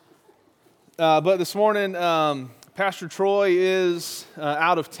But this morning, Pastor Troy is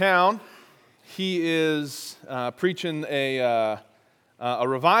out of town. He is preaching a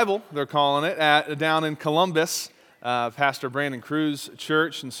revival, they're calling it, down in Columbus, Pastor Brandon Cruz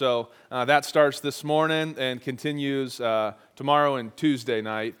Church. And so that starts this morning and continues tomorrow and Tuesday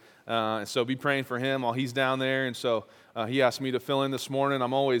night. And so be praying for him while he's down there. And so he asked me to fill in this morning.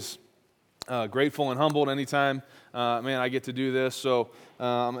 I'm always grateful and humbled anytime, I get to do this. So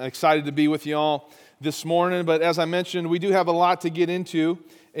I'm excited to be with you all this morning. But as I mentioned, we do have a lot to get into,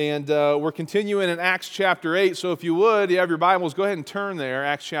 and we're continuing in Acts chapter 8. So if you would, you have your Bibles, go ahead and turn there,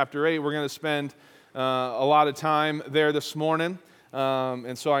 Acts chapter 8. We're going to spend a lot of time there this morning.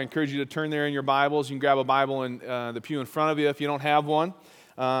 And so I encourage you to turn there in your Bibles. You can grab a Bible in the pew in front of you if you don't have one,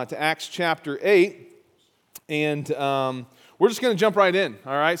 to Acts chapter 8. And we're just going to jump right in,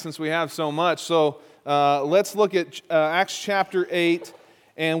 all right, since we have so much. So let's look at Acts chapter 8,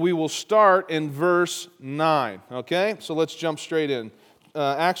 and we will start in verse 9, okay? So let's jump straight in.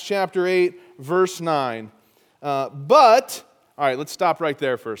 Acts chapter 8, verse 9. All right, let's stop right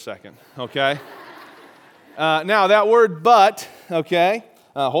there for a second, okay? Now, that word but, okay,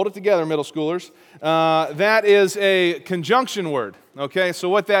 hold it together, middle schoolers. That is a conjunction word, okay? So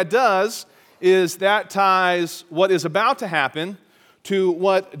what that does is that ties what is about to happen to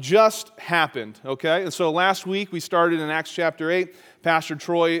what just happened, okay? And so last week we started in Acts chapter 8. Pastor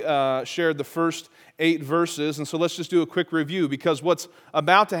Troy shared the first 8 verses, and so let's just do a quick review because what's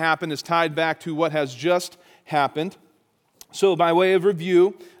about to happen is tied back to what has just happened. So by way of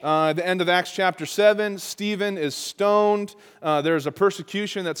review, the end of Acts chapter 7, Stephen is stoned. There's a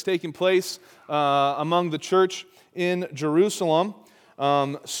persecution that's taking place among the church in Jerusalem.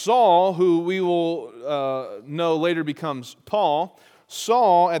 Saul, who we will know later becomes Paul,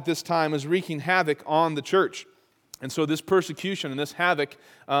 Saul at this time is wreaking havoc on the church. And so this persecution and this havoc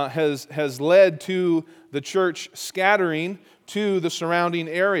has led to the church scattering to the surrounding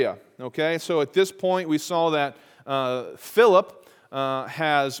area. Okay, so at this point we saw that Philip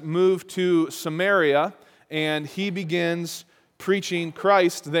has moved to Samaria, and he begins preaching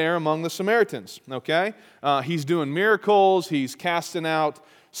Christ there among the Samaritans, okay? He's doing miracles, he's casting out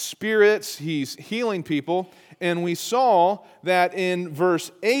spirits, he's healing people, and we saw that in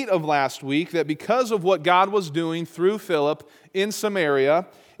verse 8 of last week, that because of what God was doing through Philip in Samaria,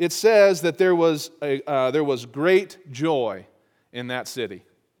 it says that there was great joy in that city,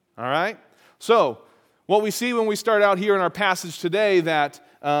 all right? So, what we see when we start out here in our passage today, that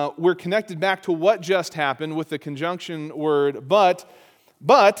we're connected back to what just happened with the conjunction word but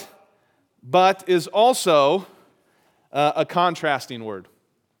is also a contrasting word.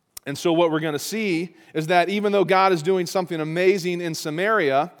 And so what we're going to see is that even though God is doing something amazing in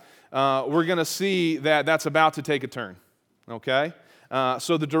Samaria, we're going to see that that's about to take a turn, okay?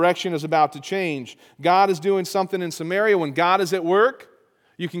 So the direction is about to change. God is doing something in Samaria. When God is at work,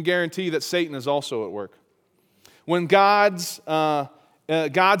 you can guarantee that Satan is also at work. When God's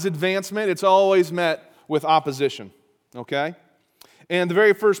advancement, it's always met with opposition, okay? And the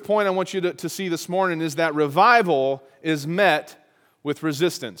very first point I want you to see this morning is that revival is met with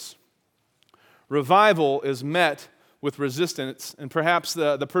resistance. Revival is met with resistance, and perhaps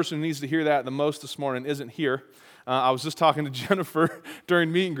the person who needs to hear that the most this morning isn't here. I was just talking to Jennifer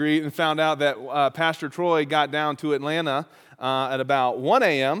during meet and greet and found out that Pastor Troy got down to Atlanta at about 1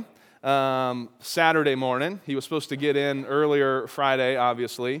 a.m., Saturday morning. He was supposed to get in earlier Friday,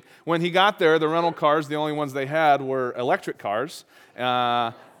 obviously. When he got there, the rental cars, the only ones they had were electric cars,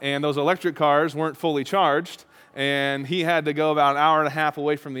 and those electric cars weren't fully charged, and he had to go about an hour and a half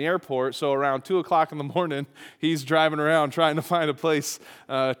away from the airport, so around 2 o'clock in the morning, he's driving around trying to find a place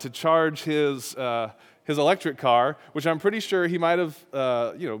to charge his electric car, which I'm pretty sure he might have,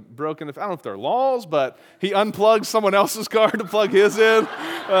 broken. I don't know if they're laws, but he unplugged someone else's car to plug his in.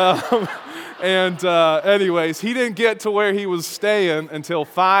 Anyways, he didn't get to where he was staying until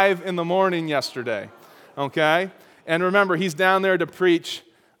 5 in the morning yesterday, okay? And remember, he's down there to preach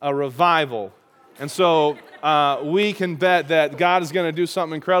a revival. And so we can bet that God is going to do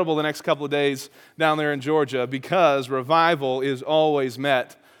something incredible the next couple of days down there in Georgia, because revival is always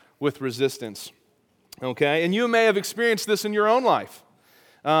met with resistance. Okay, and you may have experienced this in your own life.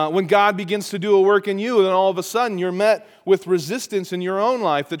 When God begins to do a work in you, then all of a sudden you're met with resistance in your own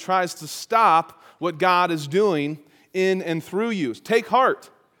life that tries to stop what God is doing in and through you. Take heart.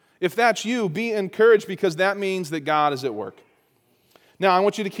 If that's you, be encouraged, because that means that God is at work. Now, I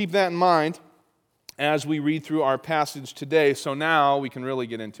want you to keep that in mind as we read through our passage today, so now we can really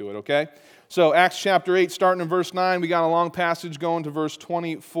get into it, okay? So, Acts chapter 8, starting in verse 9, we got a long passage going to verse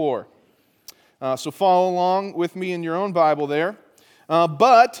 24. So follow along with me in your own Bible there.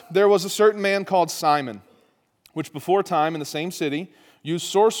 But there was a certain man called Simon, which before time in the same city used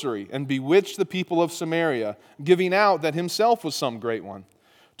sorcery and bewitched the people of Samaria, giving out that himself was some great one,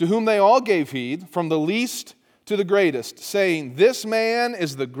 to whom they all gave heed, from the least to the greatest, saying, This man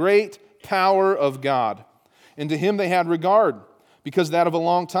is the great power of God. And to him they had regard, because that of a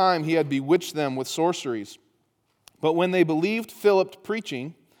long time he had bewitched them with sorceries. But when they believed Philip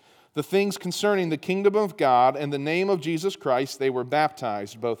preaching the things concerning the kingdom of God and the name of Jesus Christ, they were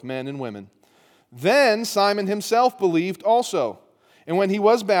baptized, both men and women. Then Simon himself believed also. And when he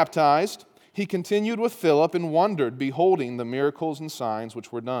was baptized, he continued with Philip and wondered, beholding the miracles and signs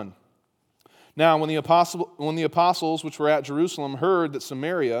which were done. Now, when the apostles which were at Jerusalem heard that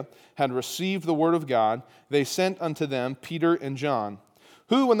Samaria had received the word of God, they sent unto them Peter and John,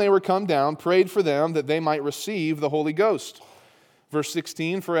 who, when they were come down, prayed for them that they might receive the Holy Ghost. Verse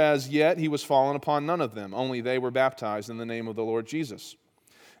 16, For as yet he was fallen upon none of them, only they were baptized in the name of the Lord Jesus.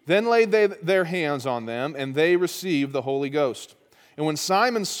 Then laid they their hands on them, and they received the Holy Ghost. And when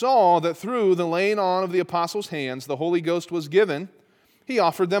Simon saw that through the laying on of the apostles' hands the Holy Ghost was given, he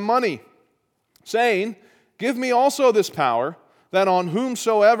offered them money, saying, Give me also this power, that on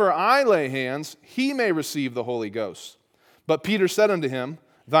whomsoever I lay hands, he may receive the Holy Ghost. But Peter said unto him,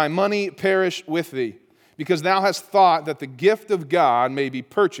 Thy money perish with thee, because thou hast thought that the gift of God may be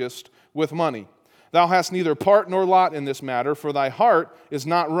purchased with money. Thou hast neither part nor lot in this matter, for thy heart is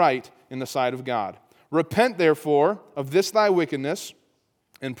not right in the sight of God. Repent, therefore, of this thy wickedness,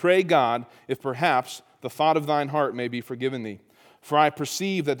 and pray God, if perhaps the thought of thine heart may be forgiven thee. For I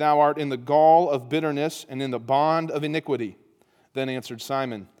perceive that thou art in the gall of bitterness and in the bond of iniquity. Then answered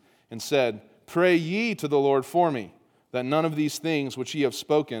Simon, and said, Pray ye to the Lord for me, that none of these things which ye have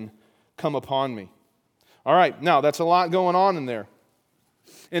spoken come upon me. All right, now that's a lot going on in there.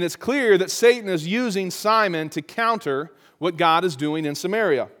 And it's clear that Satan is using Simon to counter what God is doing in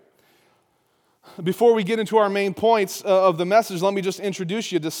Samaria. Before we get into our main points of the message, let me just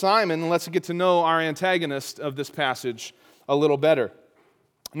introduce you to Simon, and let's get to know our antagonist of this passage a little better.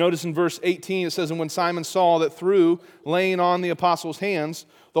 Notice in verse 18 it says, And when Simon saw that through laying on the apostles' hands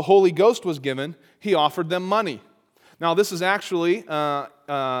the Holy Ghost was given, he offered them money. Now this is actually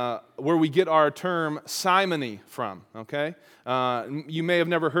where we get our term simony from, okay? You may have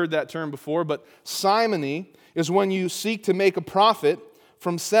never heard that term before, but simony is when you seek to make a profit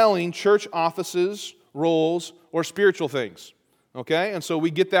from selling church offices, roles, or spiritual things, okay? And so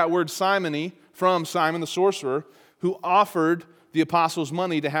we get that word simony from Simon the sorcerer, who offered the apostles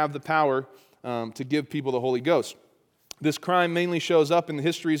money to have the power to give people the Holy Ghost. This crime mainly shows up in the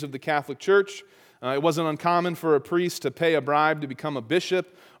histories of the Catholic Church. It wasn't uncommon for a priest to pay a bribe to become a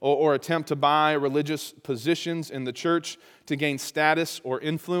bishop or attempt to buy religious positions in the church to gain status or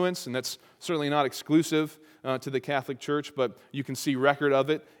influence, and that's certainly not exclusive to the Catholic Church, but you can see record of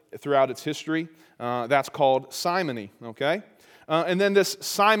it throughout its history. That's called simony, okay? And then this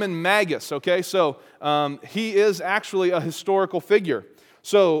Simon Magus, okay? So he is actually a historical figure.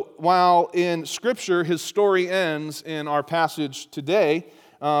 So while in Scripture his story ends in our passage today,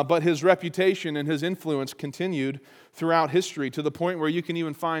 but his reputation and his influence continued throughout history to the point where you can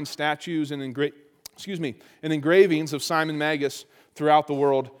even find statues and engravings of Simon Magus throughout the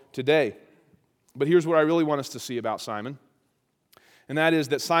world today. But here's what I really want us to see about Simon, and that is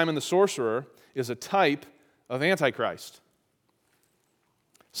that Simon the sorcerer is a type of Antichrist.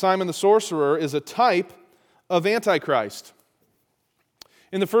 Simon the sorcerer is a type of Antichrist.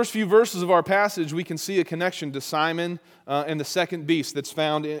 In the first few verses of our passage, we can see a connection to Simon and the second beast that's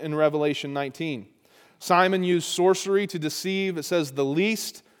found in Revelation 19. Simon used sorcery to deceive, it says, the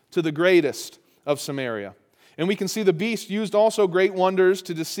least to the greatest of Samaria. And we can see the beast used also great wonders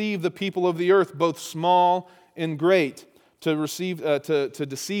to deceive the people of the earth, both small and great, to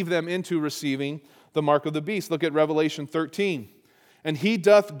deceive them into receiving the mark of the beast. Look at Revelation 13. And he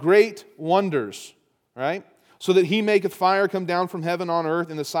doth great wonders, right? So that he maketh fire come down from heaven on earth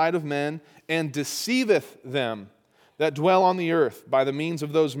in the sight of men, and deceiveth them that dwell on the earth by the means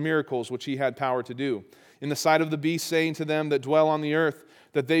of those miracles which he had power to do. In the sight of the beast, saying to them that dwell on the earth,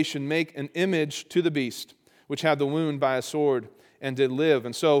 that they should make an image to the beast, which had the wound by a sword, and did live.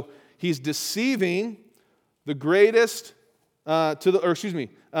 And so he's deceiving the greatest,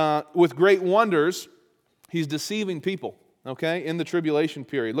 with great wonders, he's deceiving people. Okay, in the tribulation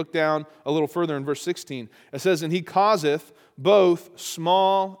period. Look down a little further in verse 16. It says, And he causeth both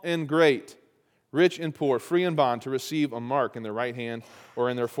small and great, rich and poor, free and bond, to receive a mark in their right hand or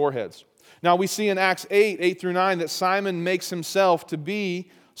in their foreheads. Now we see in Acts 8 through 9, that Simon makes himself to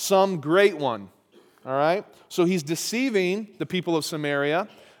be some great one. All right? So he's deceiving the people of Samaria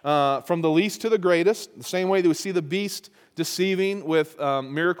from the least to the greatest, the same way that we see the beast deceiving with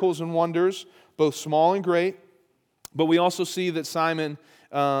miracles and wonders, both small and great. But we also see that Simon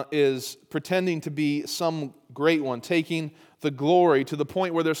is pretending to be some great one, taking the glory to the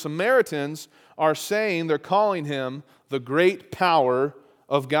point where the Samaritans are saying, they're calling him the great power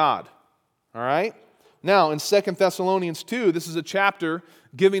of God. All right? Now, in 2 Thessalonians 2, this is a chapter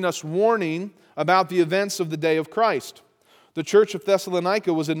giving us warning about the events of the day of Christ. The church of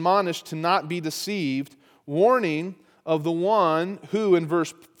Thessalonica was admonished to not be deceived, warning of the one who, in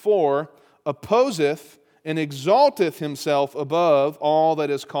verse 4, opposeth and exalteth himself above all that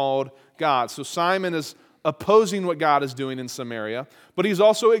is called God. So Simon is opposing what God is doing in Samaria, but he's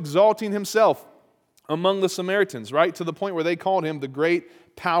also exalting himself among the Samaritans, right? To the point where they called him the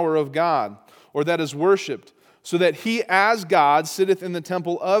great power of God, or that is worshipped, so that he as God sitteth in the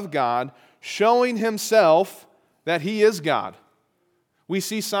temple of God, showing himself that he is God. We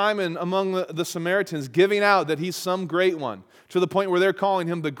see Simon among the Samaritans giving out that he's some great one, to the point where they're calling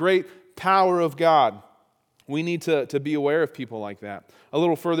him the great power of God. We need to be aware of people like that. A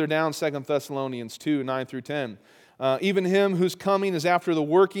little further down, 2 Thessalonians 2, 9 through 10. Even him whose coming is after the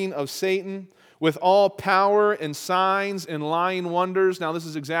working of Satan, with all power and signs and lying wonders. Now this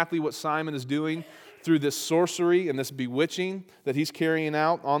is exactly what Simon is doing through this sorcery and this bewitching that he's carrying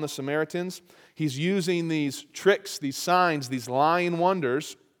out on the Samaritans. He's using these tricks, these signs, these lying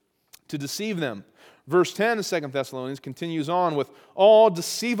wonders to deceive them. Verse 10 of 2 Thessalonians continues on with all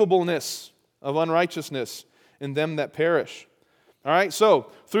deceivableness of unrighteousness in them that perish. All right,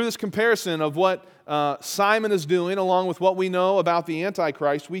 so through this comparison of what Simon is doing, along with what we know about the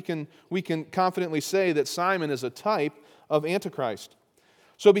Antichrist, we can confidently say that Simon is a type of Antichrist.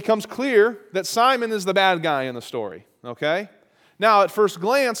 So it becomes clear that Simon is the bad guy in the story, okay? Now, at first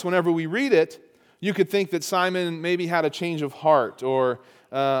glance, whenever we read it, you could think that Simon maybe had a change of heart or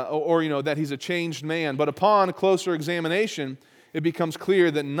that he's a changed man. But upon closer examination, it becomes clear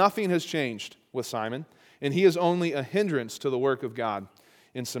that nothing has changed with Simon, and he is only a hindrance to the work of God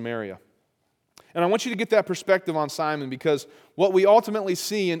in Samaria. And I want you to get that perspective on Simon, because what we ultimately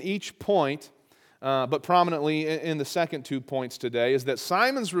see in each point, but prominently in the second 2 points today, is that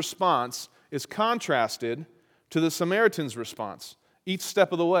Simon's response is contrasted to the Samaritan's response each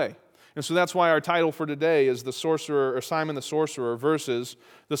step of the way. And so that's why our title for today is the Sorcerer, or Simon the Sorcerer versus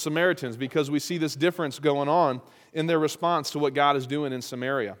the Samaritans, because we see this difference going on in their response to what God is doing in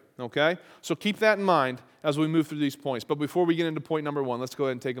Samaria. Okay? So keep that in mind as we move through these points. But before we get into point number 1, let's go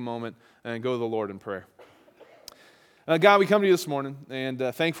ahead and take a moment and go to the Lord in prayer. God, we come to you this morning, and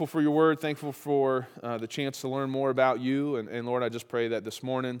thankful for your word, thankful for the chance to learn more about you. And Lord, I just pray that this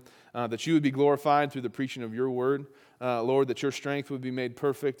morning that you would be glorified through the preaching of your word. Lord, that your strength would be made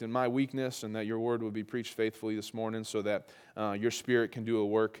perfect in my weakness, and that your word would be preached faithfully this morning, so that your Spirit can do a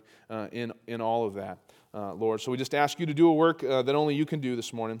work in all of that, Lord. So we just ask you to do a work that only you can do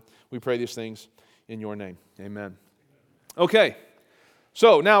this morning. We pray these things in your name. Amen. Okay,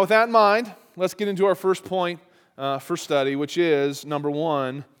 so now with that in mind, let's get into our first point for study, which is, number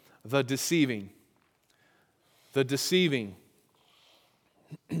 1, the deceiving. The deceiving.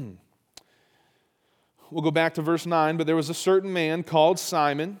 We'll go back to verse 9. But there was a certain man called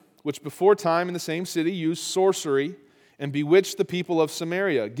Simon, which before time in the same city used sorcery and bewitched the people of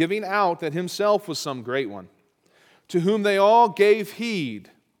Samaria, giving out that himself was some great one, to whom they all gave heed.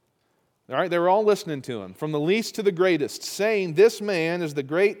 All right, they were all listening to him, from the least to the greatest, saying, this man is the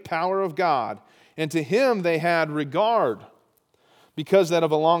great power of God. And to him they had regard, because that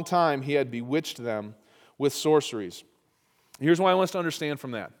of a long time he had bewitched them with sorceries. Here's what I want us to understand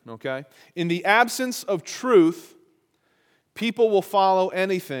from that, okay? In the absence of truth, people will follow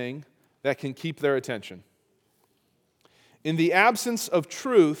anything that can keep their attention. In the absence of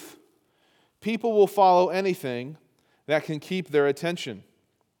truth, people will follow anything that can keep their attention.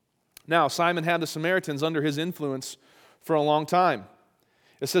 Now, Simon had the Samaritans under his influence for a long time.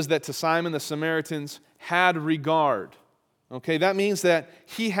 It says that to Simon the Samaritans had regard. Okay, that means that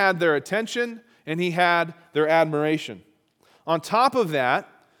he had their attention and he had their admiration. On top of that,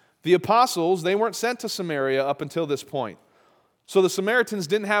 the apostles, they weren't sent to Samaria up until this point. So the Samaritans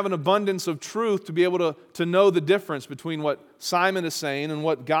didn't have an abundance of truth to be able to know the difference between what Simon is saying and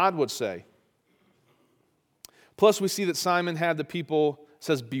what God would say. Plus, we see that Simon had the people, it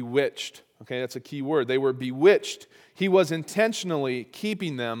says bewitched. Okay, that's a key word. They were bewitched. He was intentionally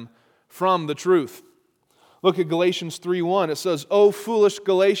keeping them from the truth. Look at Galatians 3:1. It says, O foolish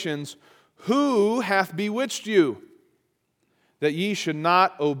Galatians, who hath bewitched you, that ye should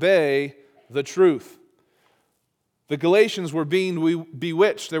not obey the truth? The Galatians were being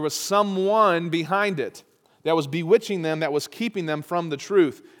bewitched. There was someone behind it that was bewitching them, that was keeping them from the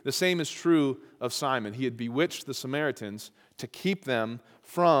truth. The same is true of Simon. He had bewitched the Samaritans to keep them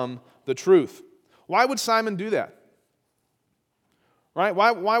from the truth. Why would Simon do that? Right?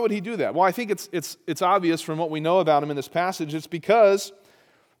 Why would he do that? Well, I think it's obvious from what we know about him in this passage. It's because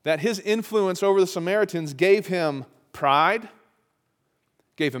that his influence over the Samaritans gave him pride,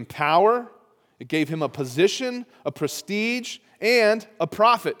 gave him power, it gave him a position, a prestige, and a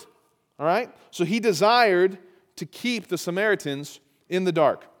profit. All right? So he desired to keep the Samaritans in the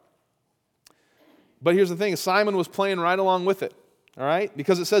dark. But here's the thing, Simon was playing right along with it. All right?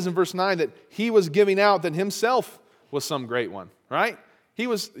 Because it says in verse 9 that he was giving out that himself was some great one. Right?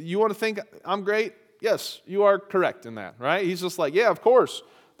 You want to think I'm great? Yes, you are correct in that. Right? He's just like, yeah, of course.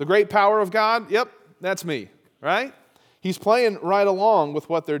 The great power of God, yep, that's me. Right? He's playing right along with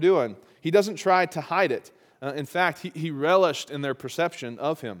what they're doing. He doesn't try to hide it. In fact, he relished in their perception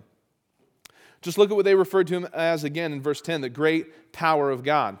of him. Just look at what they referred to him as again in verse 10, the great power of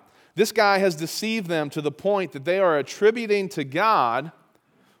God. This guy has deceived them to the point that they are attributing to God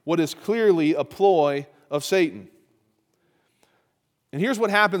what is clearly a ploy of Satan. And here's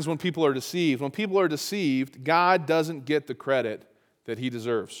what happens when people are deceived. When people are deceived, God doesn't get the credit that he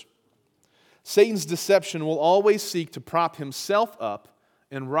deserves. Satan's deception will always seek to prop himself up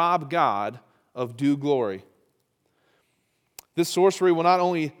and rob God of due glory. This sorcery will not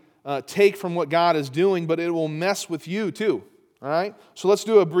only take from what God is doing, but it will mess with you too. All right? So let's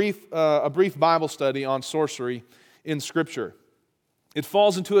do a brief Bible study on sorcery in Scripture. It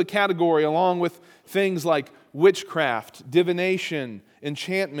falls into a category along with things like witchcraft, divination,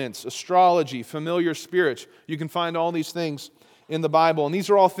 enchantments, astrology, familiar spirits. You can find all these things in the Bible, and these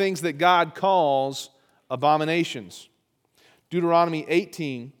are all things that God calls abominations. Deuteronomy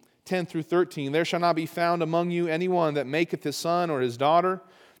 18, 10 through 13, there shall not be found among you anyone that maketh his son or his daughter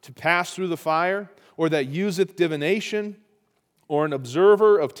to pass through the fire, or that useth divination, or an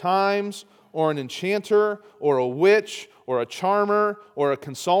observer of times, or an enchanter, or a witch, or a charmer, or a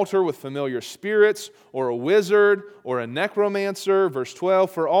consulter with familiar spirits, or a wizard, or a necromancer. Verse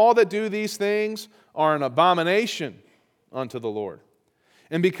 12, for all that do these things are an abomination unto the Lord.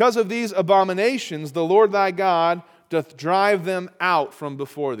 And because of these abominations, the Lord thy God doth drive them out from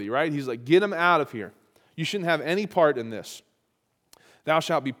before thee. Right? He's like, get them out of here. You shouldn't have any part in this. Thou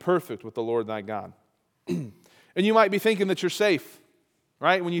shalt be perfect with the Lord thy God. And you might be thinking that you're safe,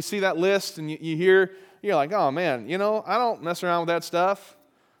 right? When you see that list and you hear, you're like, oh man, I don't mess around with that stuff.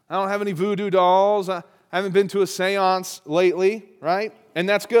 I don't have any voodoo dolls. I haven't been to a seance lately, right? And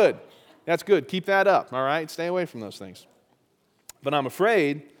that's good. That's good. Keep that up, all right? Stay away from those things. But I'm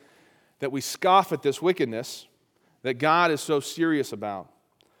afraid that we scoff at this wickedness that God is so serious about.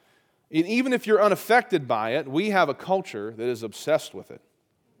 And even if you're unaffected by it, we have a culture that is obsessed with it.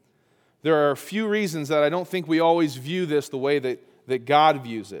 There are a few reasons that I don't think we always view this the way that God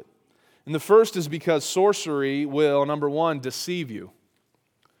views it. And the first is because sorcery will, number one, deceive you.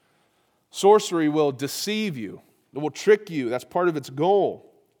 Sorcery will deceive you. It will trick you. That's part of its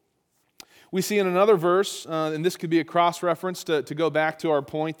goal. We see in another verse, and this could be a cross-reference to go back to our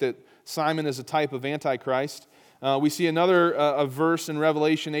point that Simon is a type of Antichrist. We see another a verse in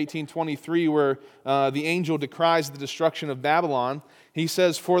Revelation 18:23 where the angel decries the destruction of Babylon. He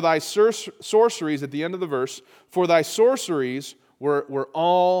says, for thy sorceries, at the end of the verse, for thy sorceries were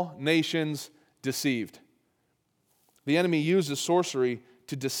all nations deceived. The enemy uses sorcery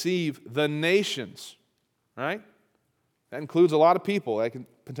to deceive the nations, right? That includes a lot of people. That can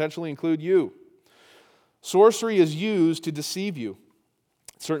potentially include you. Sorcery is used to deceive you.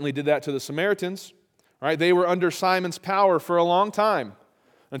 It certainly did that to the Samaritans. Right? They were under Simon's power for a long time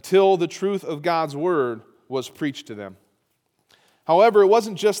until the truth of God's word was preached to them. However, it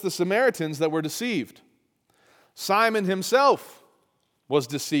wasn't just the Samaritans that were deceived. Simon himself was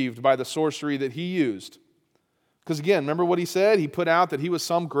deceived by the sorcery that he used. Because again, remember what he said? He put out that he was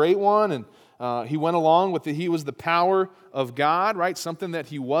some great one, and he went along with that he was the power of God, right? Something that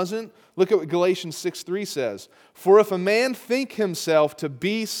he wasn't. Look at what Galatians 6:3 says. For if a man think himself to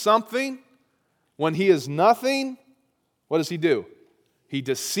be something, when he is nothing, what does he do? He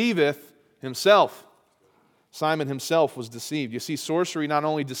deceiveth himself. Simon himself was deceived. You see, sorcery not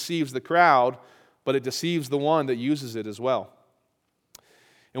only deceives the crowd, but it deceives the one that uses it as well.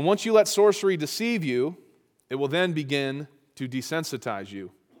 And once you let sorcery deceive you, it will then begin to desensitize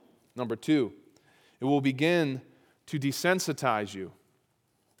you. Number two, it will begin to desensitize you.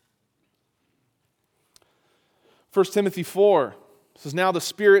 1 Timothy 4 says, now the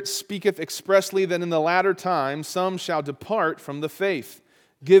Spirit speaketh expressly that in the latter time some shall depart from the faith,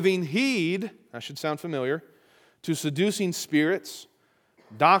 giving heed, that should sound familiar, to seducing spirits,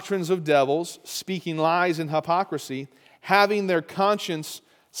 doctrines of devils, speaking lies and hypocrisy, having their conscience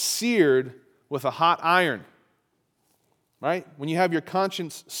seared with a hot iron. Right? When you have your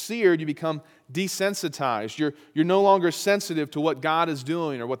conscience seared, you become desensitized. You're no longer sensitive to what God is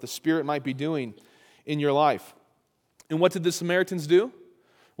doing or what the Spirit might be doing in your life. And what did the Samaritans do?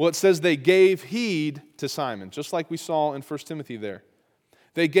 Well, it says they gave heed to Simon, just like we saw in 1 Timothy there.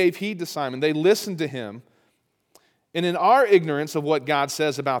 They gave heed to Simon. They listened to him. And in our ignorance of what God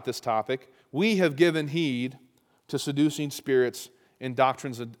says about this topic, we have given heed to seducing spirits and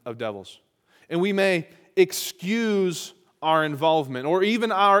doctrines of devils. And we may excuse our involvement or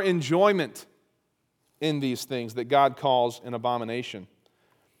even our enjoyment in these things that God calls an abomination.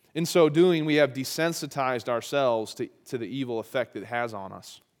 In so doing, we have desensitized ourselves to the evil effect it has on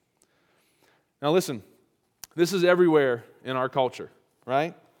us. Now listen, this is everywhere in our culture,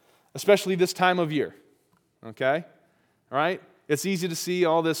 right? Especially this time of year, okay? All right? It's easy to see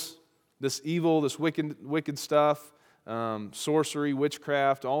all this evil, this wicked stuff, sorcery,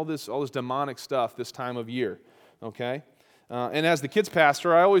 witchcraft, all this demonic stuff this time of year, okay? And as the kids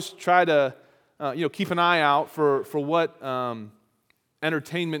pastor, I always try to keep an eye out for what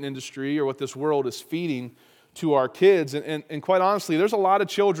entertainment industry or what this world is feeding to our kids. And quite honestly, there's a lot of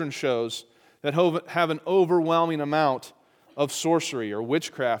children's shows that have an overwhelming amount of sorcery or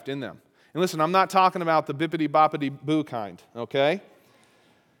witchcraft in them. And listen, I'm not talking about the bippity-boppity-boo kind, okay?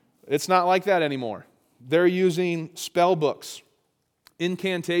 It's not like that anymore. They're using spell books,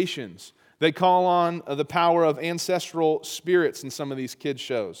 incantations. They call on the power of ancestral spirits in some of these kids'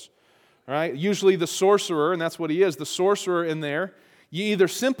 shows, right? Usually the sorcerer, and that's what he is, the sorcerer in there, you either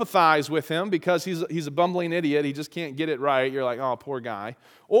sympathize with him because he's a bumbling idiot, he just can't get it right, you're like, oh, poor guy.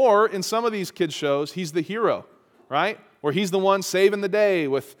 Or in some of these kids' shows, he's the hero, right? Where he's the one saving the day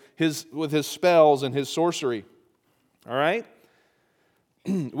with his spells and his sorcery, all right?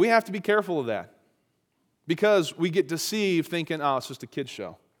 We have to be careful of that because we get deceived thinking, oh, it's just a kid's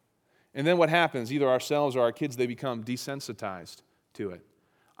show. And then what happens? Either ourselves or our kids, they become desensitized to it.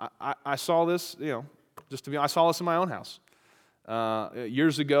 I saw this, I saw this in my own house.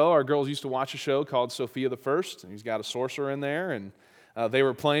 Years ago, our girls used to watch a show called Sophia the First, and he's got a sorcerer in there, and they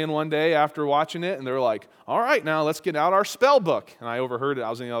were playing one day after watching it, and they were like, all right, now let's get out our spell book. And I overheard it. I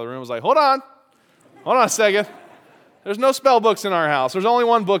was in the other room. I was like, hold on a second. There's no spell books in our house. There's only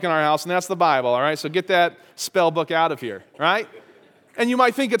one book in our house, and that's the Bible, all right? So get that spell book out of here, right? And you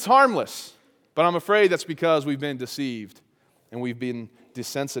might think it's harmless, but I'm afraid that's because we've been deceived and we've been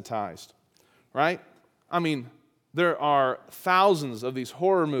desensitized, right? I mean, there are thousands of these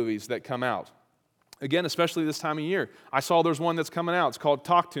horror movies that come out. Again, especially this time of year. I saw there's one that's coming out. It's called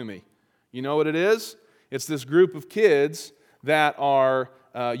Talk to Me. You know what it is? It's this group of kids that are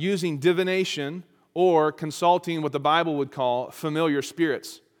using divination or consulting what the Bible would call familiar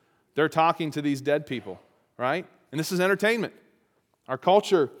spirits. They're talking to these dead people, right? And this is entertainment. Our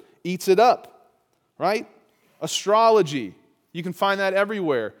culture eats it up, right? Astrology. You can find that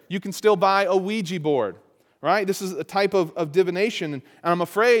everywhere. You can still buy a Ouija board, right? This is a type of divination, and I'm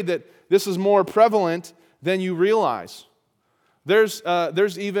afraid that this is more prevalent than you realize. There's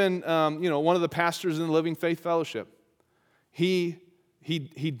even one of the pastors in the Living Faith Fellowship. He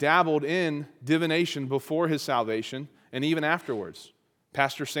dabbled in divination before his salvation and even afterwards.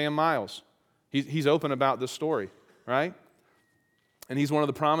 Pastor Sam Miles. He's open about this story, right? And he's one of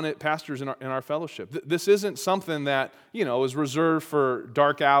the prominent pastors in our fellowship. This isn't something that, is reserved for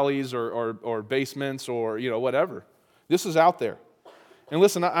dark alleys or basements or, whatever. This is out there. And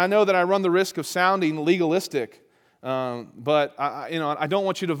listen, I know that I run the risk of sounding legalistic, but I don't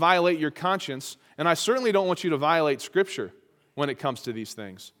want you to violate your conscience, and I certainly don't want you to violate Scripture when it comes to these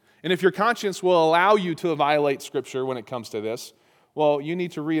things. And if your conscience will allow you to violate Scripture when it comes to this, well, you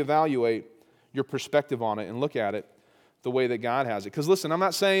need to reevaluate your perspective on it and look at it the way that God has it. Because listen, I'm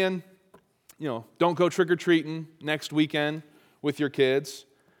not saying, don't go trick-or-treating next weekend with your kids.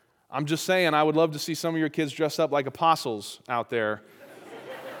 I'm just saying I would love to see some of your kids dressed up like apostles out there.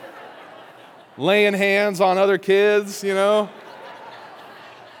 Laying hands on other kids,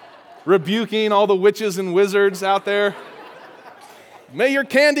 rebuking all the witches and wizards out there. May your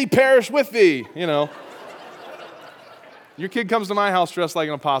candy perish with thee, Your kid comes to my house dressed like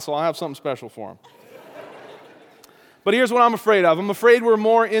an apostle, I'll have something special for him. But here's what I'm afraid of. I'm afraid we're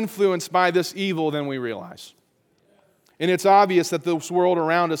more influenced by this evil than we realize. And it's obvious that this world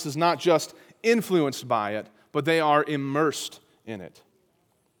around us is not just influenced by it, but they are immersed in it.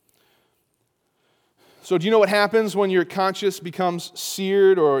 So do you know what happens when your conscience becomes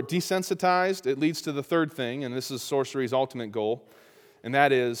seared or desensitized? It leads to the third thing, and this is sorcery's ultimate goal, and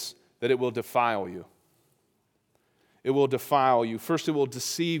that is that it will defile you. It will defile you. First, it will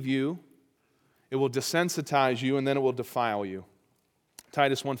deceive you. It will desensitize you, and then it will defile you.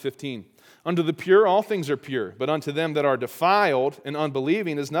 Titus 1:15. Unto the pure all things are pure, but unto them that are defiled and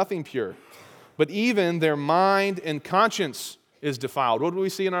unbelieving is nothing pure. But even their mind and conscience is defiled. What do we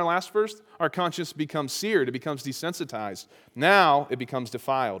see in our last verse? Our conscience becomes seared, it becomes desensitized. Now it becomes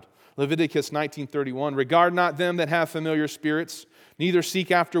defiled. Leviticus 19:31, regard not them that have familiar spirits, neither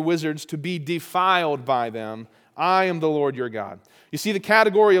seek after wizards to be defiled by them. I am the Lord your God. You see, the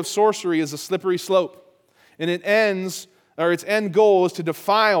category of sorcery is a slippery slope, and its end goal is to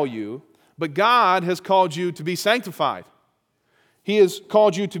defile you, but God has called you to be sanctified. He has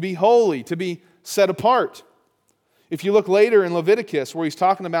called you to be holy, to be set apart. If you look later in Leviticus where he's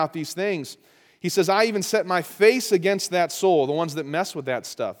talking about these things, he says, I even set my face against that soul, the ones that mess with that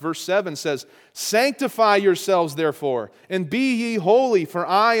stuff. Verse 7 says, sanctify yourselves therefore, and be ye holy, for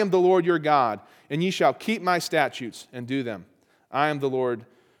I am the Lord your God, and ye shall keep my statutes and do them. I am the Lord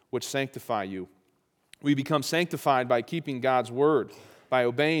which sanctify you. We become sanctified by keeping God's word, by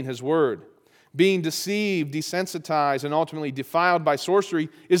obeying his word. Being deceived, desensitized, and ultimately defiled by sorcery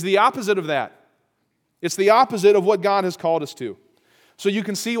is the opposite of that. It's the opposite of what God has called us to. So you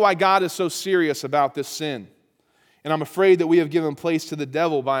can see why God is so serious about this sin. And I'm afraid that we have given place to the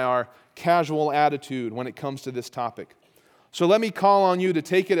devil by our casual attitude when it comes to this topic. So let me call on you to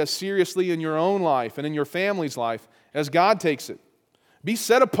take it as seriously in your own life and in your family's life as God takes it. Be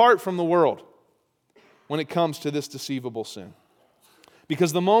set apart from the world when it comes to this deceivable sin.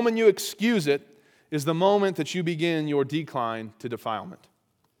 Because the moment you excuse it is the moment that you begin your decline to defilement.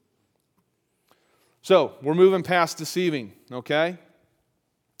 So, we're moving past deceiving, okay?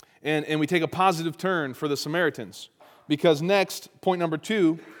 And we take a positive turn for the Samaritans. Because next, point number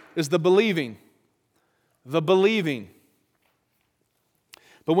 2, is the believing. The believing.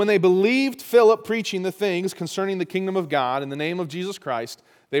 But when they believed Philip preaching the things concerning the kingdom of God in the name of Jesus Christ,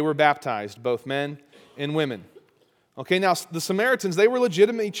 they were baptized, both men and women. Okay, now the Samaritans, they were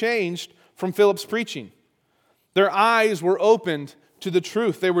legitimately changed from Philip's preaching. Their eyes were opened to the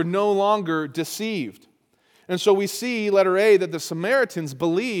truth. They were no longer deceived. And so we see, letter A, that the Samaritans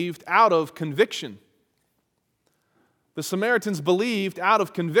believed out of conviction. The Samaritans believed out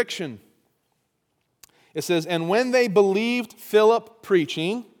of conviction. It says, and when they believed Philip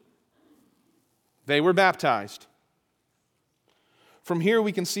preaching, they were baptized. From here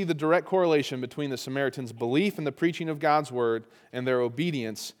we can see the direct correlation between the Samaritans' belief in the preaching of God's word and their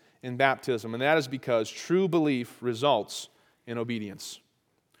obedience in baptism. And that is because true belief results in obedience.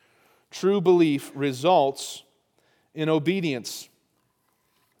 True belief results in obedience.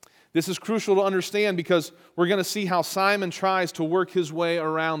 This is crucial to understand because we're going to see how Simon tries to work his way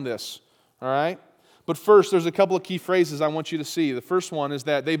around this. All right? But first, there's a couple of key phrases I want you to see. The first one is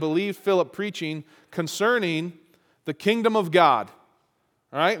that they believed Philip preaching concerning the kingdom of God.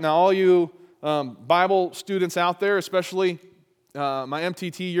 All right? Now, all you Bible students out there, especially my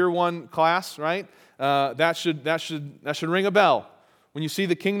MTT Year 1 class, right? That should ring a bell. When you see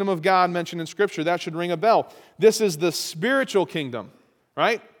the kingdom of God mentioned in Scripture, that should ring a bell. This is the spiritual kingdom,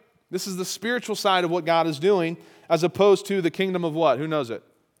 right? This is the spiritual side of what God is doing, as opposed to the kingdom of what? Who knows it?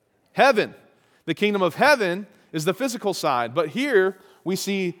 Heaven. The kingdom of heaven is the physical side. But here we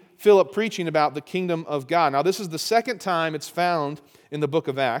see Philip preaching about the kingdom of God. Now, this is the second time it's found in the book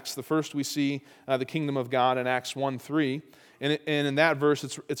of Acts. The first we see the kingdom of God in Acts 1:3. And in that verse,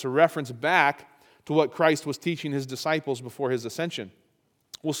 it's a reference back to what Christ was teaching his disciples before his ascension.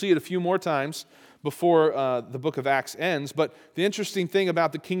 We'll see it a few more times before the book of Acts ends. But the interesting thing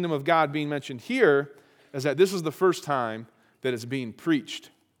about the kingdom of God being mentioned here is that this is the first time that it's being preached.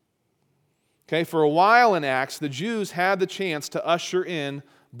 Okay, for a while in Acts, the Jews had the chance to usher in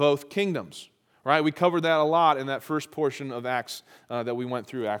both kingdoms. Right? We covered that a lot in that first portion of Acts that we went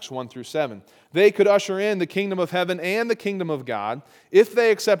through, Acts 1 through 7. They could usher in the kingdom of heaven and the kingdom of God if they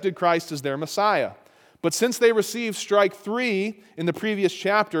accepted Christ as their Messiah. But since they received strike 3 in the previous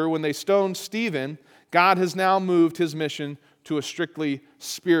chapter when they stoned Stephen, God has now moved his mission to a strictly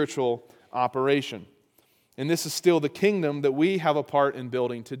spiritual operation. And this is still the kingdom that we have a part in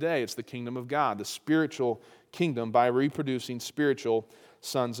building today. It's the kingdom of God, the spiritual kingdom, by reproducing spiritual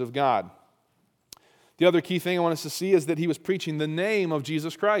sons of God. The other key thing I want us to see is that he was preaching the name of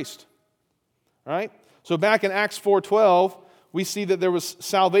Jesus Christ. All right? So back in Acts 4:12, we see that there was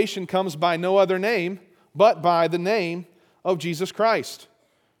salvation comes by no other name but by the name of Jesus Christ.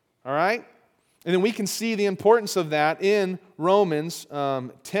 All right? And then we can see the importance of that in Romans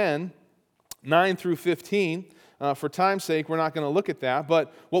 10, 9 through 15. For time's sake, we're not going to look at that.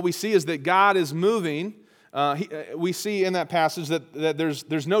 But what we see is that God is moving. We see in that passage that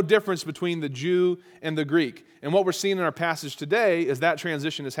there's no difference between the Jew and the Greek. And what we're seeing in our passage today is that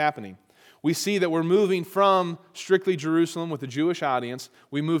transition is happening. We see that we're moving from strictly Jerusalem with a Jewish audience.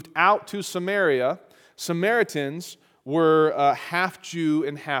 We moved out to Samaria. Samaritans were half Jew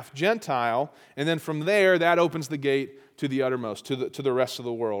and half Gentile. And then from there, that opens the gate to the uttermost, to the rest of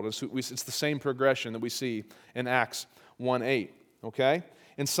the world. It's the same progression that we see in Acts 1:8. Okay?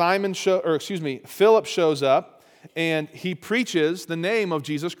 And Philip shows up, and he preaches the name of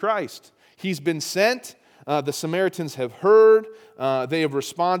Jesus Christ. He's been sent. The Samaritans have heard. They have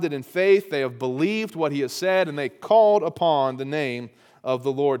responded in faith. They have believed what he has said, and they called upon the name of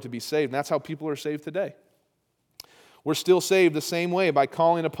the Lord to be saved. And that's how people are saved today. We're still saved the same way, by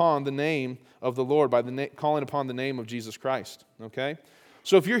calling upon the name of the Lord, by calling upon the name of Jesus Christ. Okay?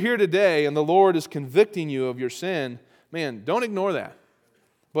 So if you're here today and the Lord is convicting you of your sin, man, don't ignore that.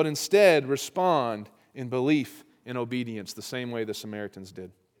 But instead, respond in belief and obedience, the same way the Samaritans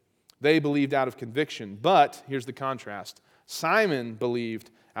did. They believed out of conviction, but here's the contrast. Simon believed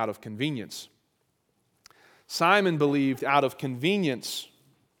out of convenience. Simon believed out of convenience.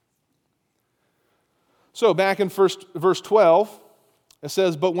 So back in verse 12, it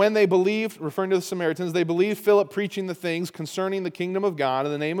says, "But when they believed," referring to the Samaritans, "they believed Philip preaching the things concerning the kingdom of God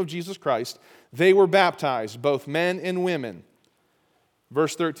in the name of Jesus Christ, they were baptized, both men and women."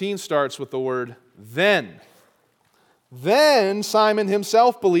 Verse 13 starts with the word "then." Then Simon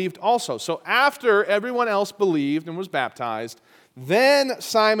himself believed also. So after everyone else believed and was baptized, then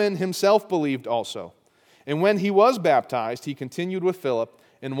Simon himself believed also. And when he was baptized, he continued with Philip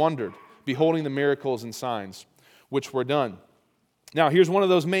and wondered, beholding the miracles and signs which were done. Now, here's one of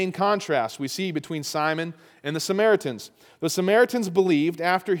those main contrasts we see between Simon and the Samaritans. The Samaritans believed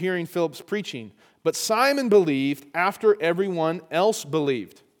after hearing Philip's preaching, but Simon believed after everyone else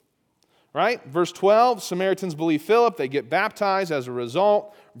believed. Right? Verse 12, Samaritans believe Philip. They get baptized as a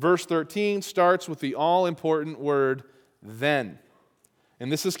result. Verse 13 starts with the all-important word, then. And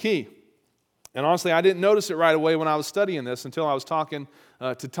this is key. And honestly, I didn't notice it right away when I was studying this until I was talking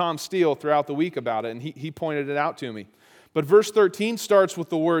to Tom Steele throughout the week about it, and he pointed it out to me. But verse 13 starts with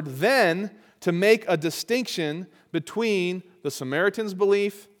the word then to make a distinction between the Samaritans'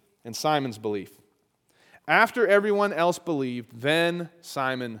 belief and Simon's belief. After everyone else believed, then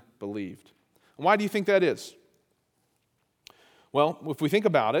Simon believed. And why do you think that is? Well, if we think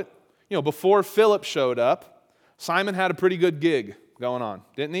about it, before Philip showed up, Simon had a pretty good gig going on,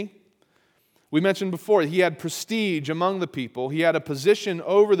 didn't he? We mentioned before, he had prestige among the people, he had a position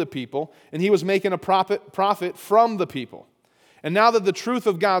over the people, and he was making a profit from the people. And now that the truth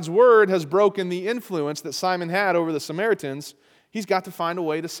of God's word has broken the influence that Simon had over the Samaritans, he's got to find a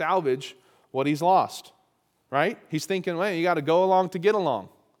way to salvage what he's lost. Right? He's thinking, well, you got to go along to get along.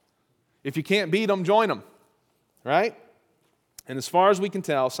 If you can't beat them, join them. Right? And as far as we can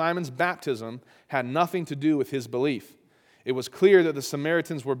tell, Simon's baptism had nothing to do with his belief. It was clear that the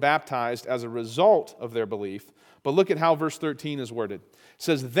Samaritans were baptized as a result of their belief. But look at how verse 13 is worded. It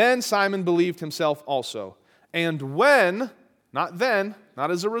says, "Then Simon believed himself also. And when," not then,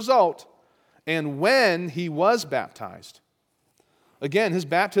 not as a result, "and when he was baptized." Again, his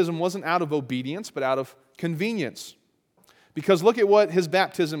baptism wasn't out of obedience, but out of convenience. Because look at what his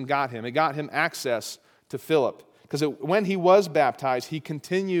baptism got him. It got him access to Philip. Because when he was baptized, he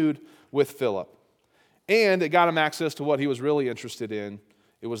continued with Philip. And it got him access to what he was really interested in.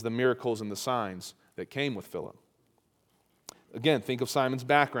 It was the miracles and the signs that came with Philip. Again, think of Simon's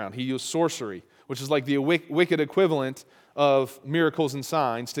background. He used sorcery, which is like the wicked equivalent of miracles and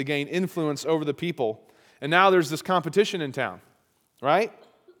signs, to gain influence over the people. And now there's this competition in town, right?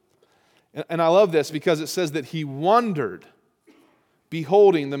 And I love this because it says that he wondered,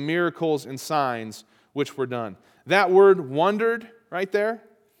 beholding the miracles and signs which were done. That word "wondered" right there,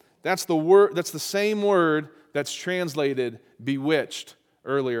 that's the same word that's translated "bewitched"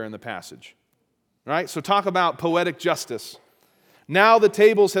 earlier in the passage. Right? So talk about poetic justice. Now the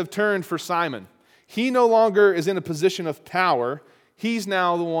tables have turned for Simon. He no longer is in a position of power. He's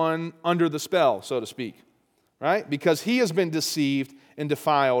now the one under the spell, so to speak. Right? Because he has been deceived and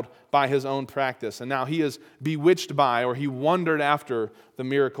defiled by his own practice. And now he is bewitched by, or he wondered after, the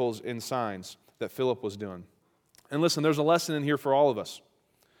miracles and signs that Philip was doing. And listen, there's a lesson in here for all of us.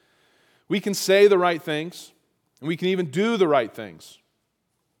 We can say the right things, and we can even do the right things.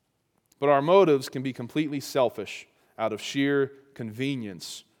 But our motives can be completely selfish out of sheer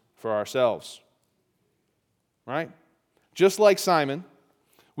convenience for ourselves. Right? Just like Simon,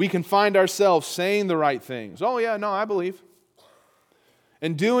 we can find ourselves saying the right things. Oh yeah, no, I believe.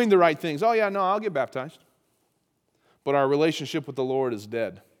 And doing the right things. Oh yeah, no, I'll get baptized. But our relationship with the Lord is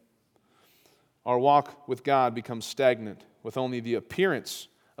dead. Our walk with God becomes stagnant with only the appearance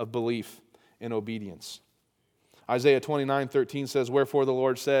of belief and obedience. Isaiah 29:13 says, wherefore the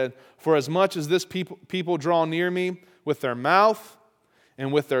Lord said, for as much as this people draw near me with their mouth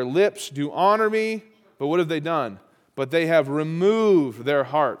and with their lips do honor me, but what have they done? But they have removed their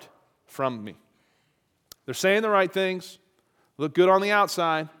heart from me. They're saying the right things, look good on the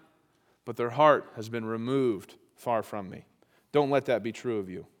outside, but their heart has been removed far from me. Don't let that be true of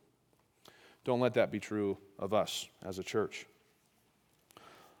you. Don't let that be true of us as a church.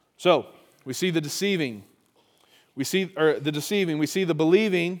 So, we see the deceiving. We see the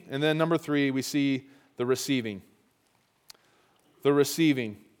believing, and then number 3, we see the receiving. The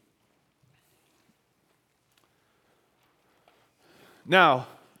receiving. Now,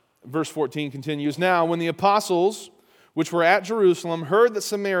 verse 14 continues, now when the apostles which were at Jerusalem heard that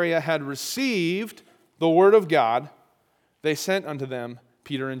Samaria had received the word of God, they sent unto them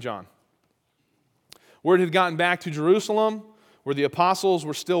Peter and John. Word had gotten back to Jerusalem, where the apostles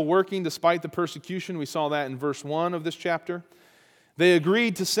were still working despite the persecution. We saw that in verse 1 of this chapter. They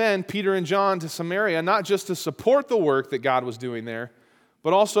agreed to send Peter and John to Samaria, not just to support the work that God was doing there,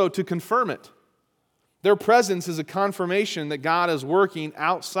 but also to confirm it. Their presence is a confirmation that God is working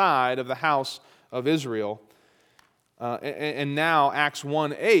outside of the house of Israel. And now Acts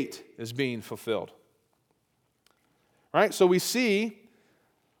 1:8 is being fulfilled. Right? So we see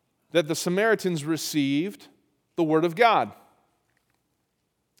that the Samaritans received the word of God.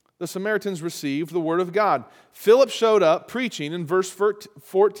 The Samaritans received the word of God. Philip showed up preaching, and verse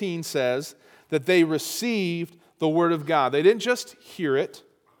 14 says that they received the word of God. They didn't just hear it,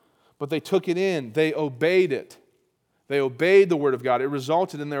 but they took it in. They obeyed it. They obeyed the word of God. It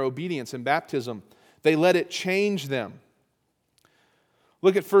resulted in their obedience in baptism. They let it change them.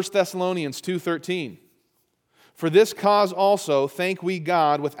 Look at 1 Thessalonians 2:13. For this cause also thank we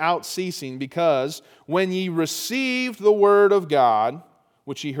God without ceasing, because when ye received the word of God,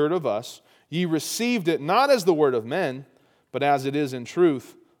 which ye heard of us, ye received it not as the word of men, but as it is in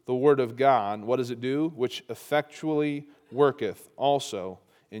truth, the word of God. What does it do? Which effectually worketh also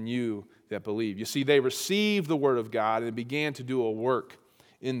in you that believe. You see, they received the word of God, and it began to do a work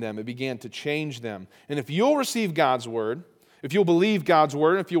in them. It began to change them. And if you'll receive God's word, if you'll believe God's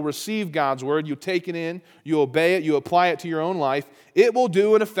word, if you'll receive God's word, you take it in, you obey it, you apply it to your own life, it will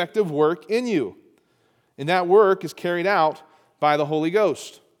do an effective work in you. And that work is carried out by the Holy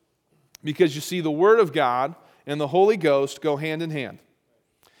Ghost. Because you see, the word of God and the Holy Ghost go hand in hand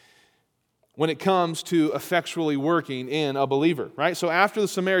when it comes to effectually working in a believer, right? So after the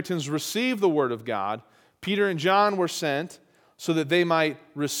Samaritans received the word of God, Peter and John were sent so that they might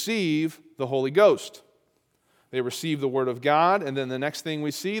receive the Holy Ghost. They receive the word of God, and then the next thing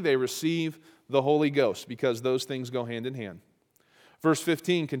we see, they receive the Holy Ghost, because those things go hand in hand. Verse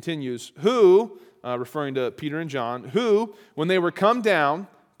 15 continues, who, referring to Peter and John, who, when they were come down,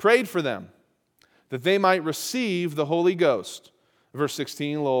 prayed for them, that they might receive the Holy Ghost. Verse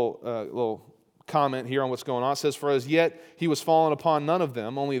 16, a little comment here on what's going on. It says, for as yet he was fallen upon none of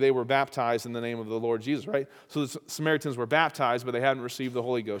them, only they were baptized in the name of the Lord Jesus, right? So the Samaritans were baptized, but they hadn't received the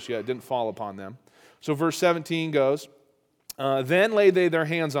Holy Ghost yet. It didn't fall upon them. So verse 17 goes, then laid they their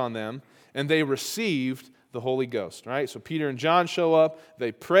hands on them, and they received the Holy Ghost, right? So Peter and John show up,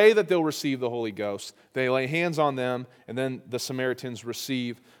 they pray that they'll receive the Holy Ghost, they lay hands on them, and then the Samaritans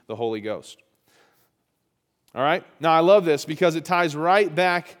receive the Holy Ghost. All right? Now I love this because it ties right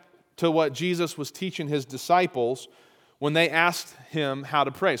back to what Jesus was teaching his disciples when they asked him how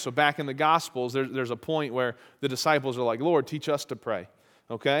to pray. So back in the Gospels, there's a point where the disciples are like, Lord, teach us to pray,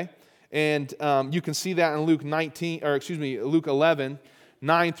 okay? And you can see that in Luke 11,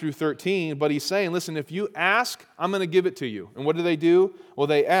 9 through 13. But he's saying, listen, if you ask, I'm going to give it to you. And what do? Well,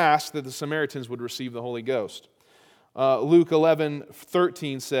 they asked that the Samaritans would receive the Holy Ghost. Luke 11,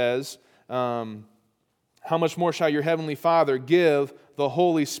 13 says, how much more shall your heavenly Father give the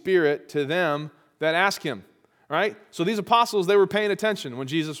Holy Spirit to them that ask him? Right? So these apostles, they were paying attention when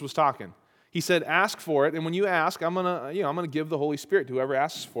Jesus was talking. He said, ask for it, and when you ask, I'm gonna give the Holy Spirit to whoever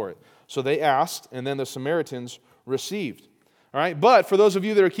asks for it. So they asked, and then the Samaritans received. All right? But for those of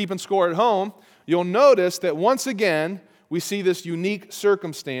you that are keeping score at home, you'll notice that once again, we see this unique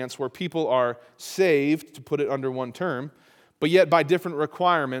circumstance where people are saved, to put it under one term, but yet by different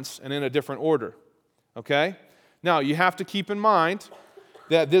requirements and in a different order. Okay? Now, you have to keep in mind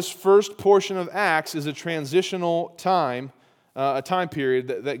that this first portion of Acts is a transitional time, a time period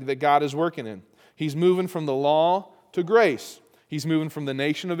that God is working in. He's moving from the law to grace. He's moving from the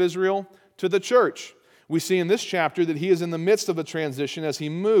nation of Israel to the church. We see in this chapter that he is in the midst of a transition as he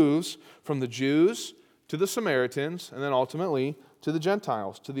moves from the Jews to the Samaritans and then ultimately to the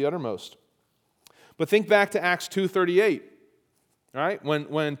Gentiles, to the uttermost. But think back to Acts 2:38, right?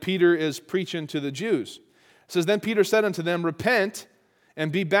 When Peter is preaching to the Jews. It It says, "Then Peter said unto them, Repent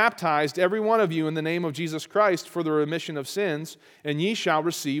and be baptized, every one of you, in the name of Jesus Christ for the remission of sins, and ye shall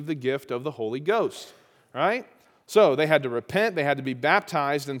receive the gift of the Holy Ghost." Right? So they had to repent, they had to be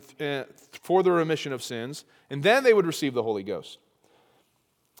baptized for the remission of sins, and then they would receive the Holy Ghost.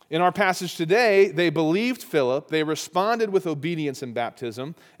 In our passage today, they believed Philip, they responded with obedience in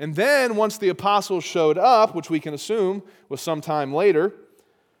baptism, and then once the apostles showed up, which we can assume was sometime later,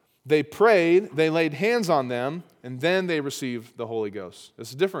 they prayed, they laid hands on them, and then they received the Holy Ghost. This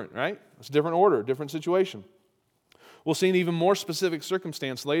is different, right? It's a different order, different situation. We'll see an even more specific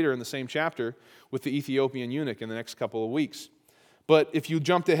circumstance later in the same chapter with the Ethiopian eunuch in the next couple of weeks. But if you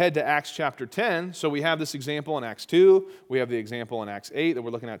jumped ahead to Acts chapter 10, so we have this example in Acts 2, we have the example in Acts 8 that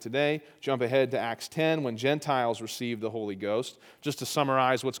we're looking at today. Jump ahead to Acts 10 when Gentiles received the Holy Ghost. Just to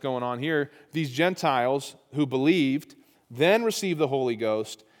summarize what's going on here, these Gentiles who believed then received the Holy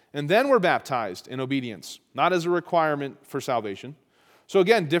Ghost and then were baptized in obedience, not as a requirement for salvation. So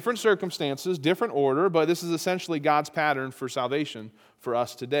again, different circumstances, different order, but this is essentially God's pattern for salvation for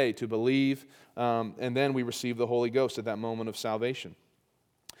us today, to believe, and then we receive the Holy Ghost at that moment of salvation.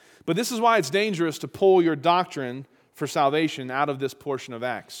 But this is why it's dangerous to pull your doctrine for salvation out of this portion of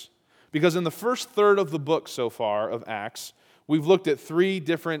Acts. Because in the first third of the book so far of Acts, we've looked at 3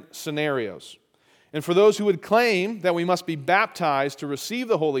 different scenarios. And for those who would claim that we must be baptized to receive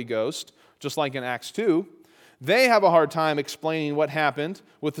the Holy Ghost, just like in Acts 2, they have a hard time explaining what happened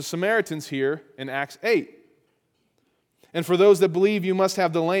with the Samaritans here in Acts 8. And for those that believe you must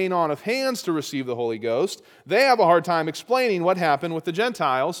have the laying on of hands to receive the Holy Ghost, they have a hard time explaining what happened with the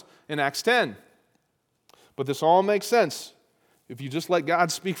Gentiles in Acts 10. But this all makes sense if you just let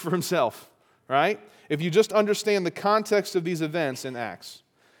God speak for himself, right? If you just understand the context of these events in Acts.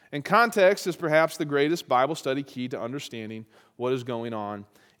 And context is perhaps the greatest Bible study key to understanding what is going on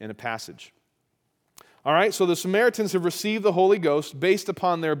in a passage. All right, so the Samaritans have received the Holy Ghost based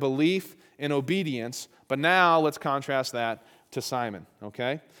upon their belief and obedience, but now let's contrast that to Simon,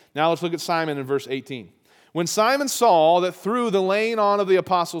 okay? Now let's look at Simon in verse 18. When Simon saw that through the laying on of the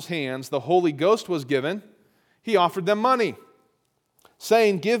apostles' hands the Holy Ghost was given, he offered them money,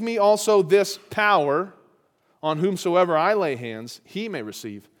 saying, "Give me also this power, on whomsoever I lay hands, he may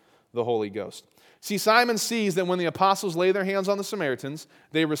receive the Holy Ghost." See, Simon sees that when the apostles lay their hands on the Samaritans,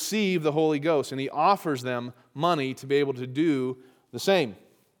 they receive the Holy Ghost, and he offers them money to be able to do the same.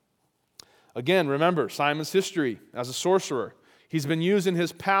 Again, remember Simon's history as a sorcerer. He's been using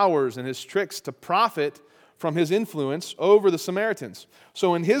his powers and his tricks to profit from his influence over the Samaritans.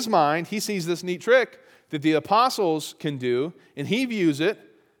 So in his mind, he sees this neat trick that the apostles can do, and he views it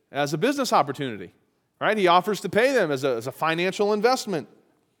as a business opportunity. Right? He offers to pay them as a financial investment.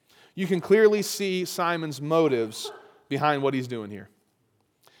 You can clearly see Simon's motives behind what he's doing here.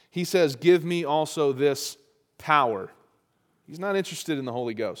 He says, "Give me also this power." He's not interested in the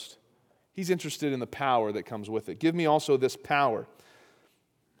Holy Ghost. He's interested in the power that comes with it. Give me also this power.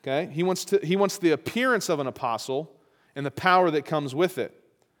 Okay? He wants the appearance of an apostle and the power that comes with it.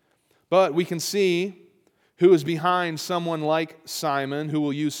 But we can see who is behind someone like Simon who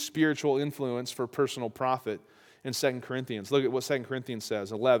will use spiritual influence for personal profit in 2 Corinthians. Look at what 2 Corinthians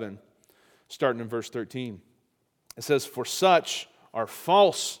says, 11, starting in verse 13. It says, "For such are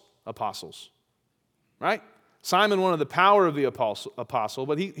false apostles." Right? Simon wanted the power of the apostle,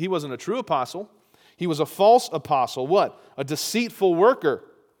 but he wasn't a true apostle. He was a false apostle. What? A deceitful worker,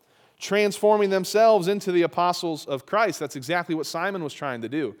 transforming themselves into the apostles of Christ. That's exactly what Simon was trying to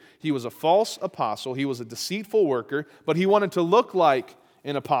do. He was a false apostle. He was a deceitful worker, but he wanted to look like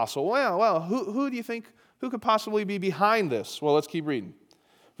an apostle. Well, who do you think, who could possibly be behind this? Well, let's keep reading.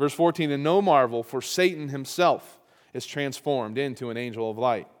 Verse 14, "And no marvel, for Satan himself is transformed into an angel of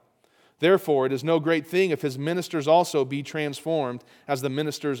light. Therefore, it is no great thing if his ministers also be transformed as the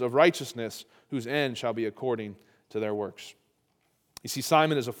ministers of righteousness, whose end shall be according to their works." You see,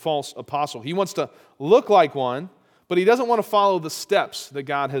 Simon is a false apostle. He wants to look like one, but he doesn't want to follow the steps that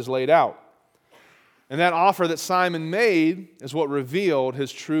God has laid out. And that offer that Simon made is what revealed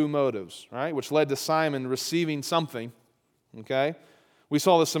his true motives, right? Which led to Simon receiving something, okay? We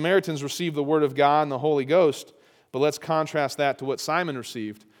saw the Samaritans receive the Word of God and the Holy Ghost, but let's contrast that to what Simon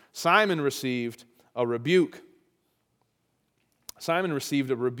received. Simon received a rebuke. Simon received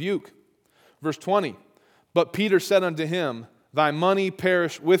a rebuke. Verse 20, "But Peter said unto him, Thy money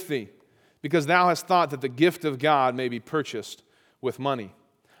perish with thee, because thou hast thought that the gift of God may be purchased with money.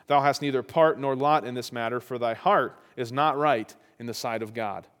 Thou hast neither part nor lot in this matter, for thy heart is not right in the sight of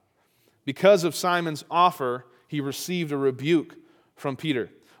God." Because of Simon's offer, he received a rebuke from Peter.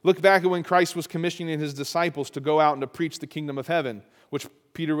 Look back at when Christ was commissioning his disciples to go out and to preach the kingdom of heaven, which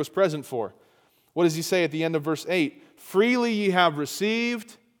Peter was present for. What does he say at the end of verse 8? Freely ye have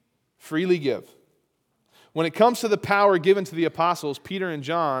received, freely give. When it comes to the power given to the apostles, Peter and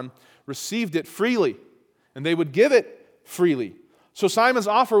John received it freely, and they would give it freely. So Simon's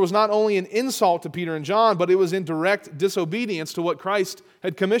offer was not only an insult to Peter and John, but it was in direct disobedience to what Christ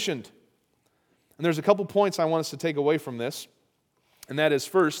had commissioned. And there's a couple points I want us to take away from this, and that is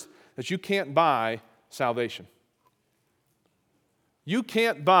first, that you can't buy salvation. You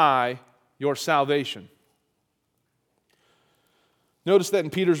can't buy your salvation. Notice that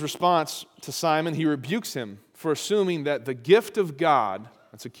in Peter's response to Simon, he rebukes him for assuming that the gift of God,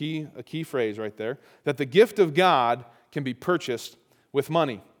 that's a key phrase right there, that the gift of God can be purchased with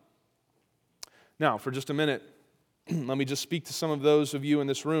money. Now, for just a minute, let me just speak to some of those of you in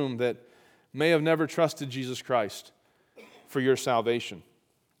this room that may have never trusted Jesus Christ for your salvation.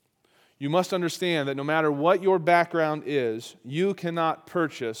 You must understand that no matter what your background is, you cannot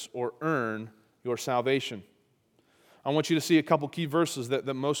purchase or earn your salvation. I want you to see a couple key verses that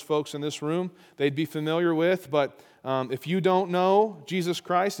most folks in this room, they'd be familiar with, but if you don't know Jesus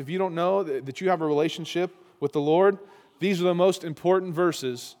Christ, if you don't know that you have a relationship with the Lord, these are the most important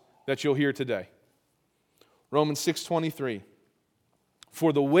verses that you'll hear today. Romans 6:23.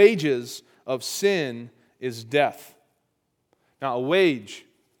 For the wages of sin is death. Now, a wage,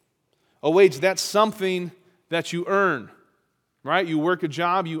 that's something that you earn, right? You work a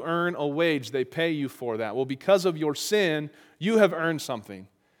job, you earn a wage. They pay you for that. Well, because of your sin, you have earned something.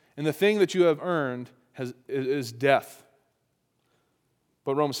 And the thing that you have earned is death.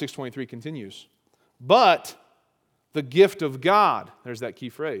 But Romans 6:23 continues. But the gift of God, there's that key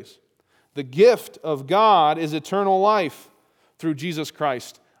phrase. The gift of God is eternal life through Jesus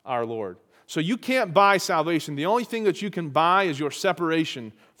Christ our Lord. So you can't buy salvation. The only thing that you can buy is your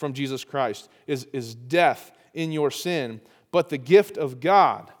separation from Jesus Christ, is death in your sin. But the gift of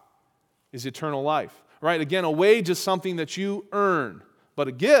God is eternal life. Right? Again, a wage is something that you earn. But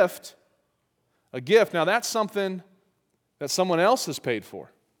a gift, now that's something that someone else has paid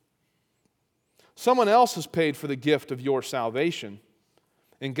for. Someone else has paid for the gift of your salvation.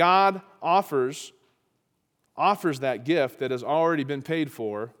 And God offers that gift that has already been paid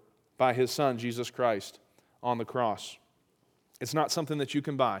for by His Son, Jesus Christ, on the cross. It's not something that you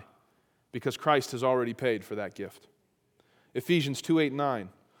can buy because Christ has already paid for that gift. Ephesians 2:8-9.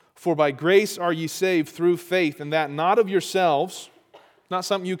 For by grace are ye saved through faith, and that not of yourselves, not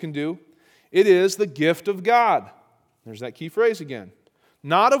something you can do. It is the gift of God. There's that key phrase again.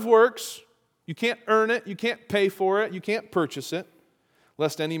 Not of works. You can't earn it. You can't pay for it. You can't purchase it,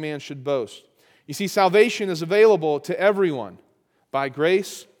 lest any man should boast. You see, salvation is available to everyone by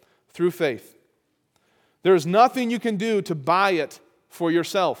grace through faith. There is nothing you can do to buy it for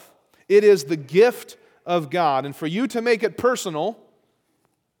yourself. It is the gift of God. And for you to make it personal,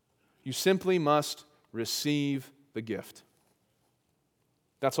 you simply must receive the gift.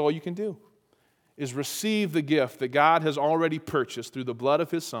 That's all you can do, is receive the gift that God has already purchased through the blood of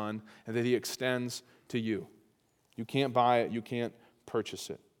His Son and that He extends to you. You can't buy it. You can't purchase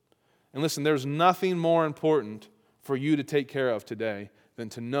it. And listen, there's nothing more important for you to take care of today than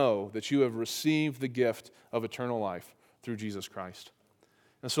to know that you have received the gift of eternal life through Jesus Christ.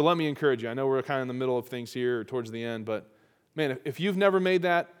 And so let me encourage you. I know we're kind of in the middle of things here or towards the end, but man, if you've never made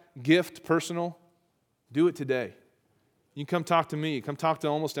that gift personal, do it today. You can come talk to me. Come talk to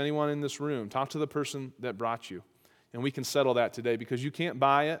almost anyone in this room. Talk to the person that brought you. And we can settle that today because you can't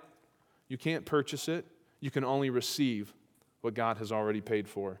buy it. You can't purchase it. You can only receive what God has already paid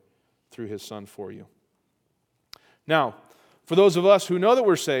for through His Son for you. Now, for those of us who know that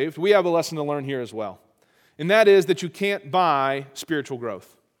we're saved, we have a lesson to learn here as well. And that is that you can't buy spiritual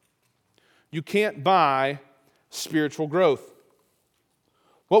growth. You can't buy spiritual growth.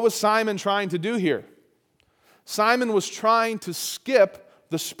 What was Simon trying to do here? Simon was trying to skip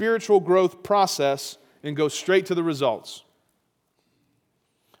the spiritual growth process and go straight to the results.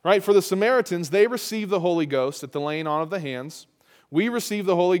 Right? For the Samaritans, they received the Holy Ghost at the laying on of the hands. We receive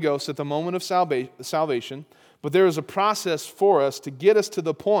the Holy Ghost at the moment of salvation, but there is a process for us to get us to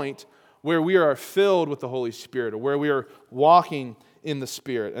the point where we are filled with the Holy Spirit or where we are walking in the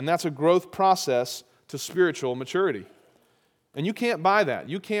Spirit. And that's a growth process to spiritual maturity. And you can't buy that.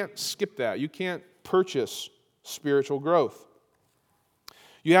 You can't skip that. You can't purchase spiritual growth.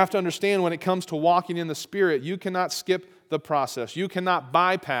 You have to understand when it comes to walking in the Spirit, you cannot skip the process. You cannot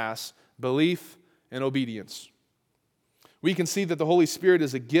bypass belief and obedience. We can see that the Holy Spirit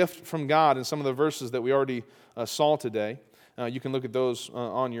is a gift from God in some of the verses that we already saw today. You can look at those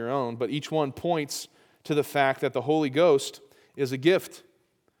on your own, but each one points to the fact that the Holy Ghost is a gift.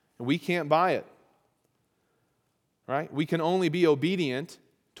 And we can't buy it. Right? We can only be obedient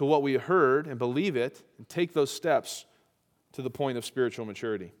to to what we heard and believe it and take those steps to the point of spiritual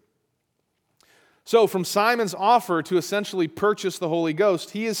maturity. So from Simon's offer to essentially purchase the Holy Ghost,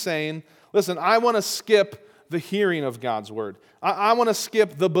 he is saying, listen, I want to skip the hearing of God's word. I want to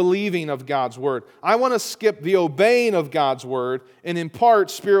skip the believing of God's word. I want to skip the obeying of God's word and impart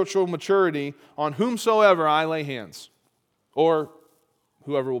spiritual maturity on whomsoever I lay hands, or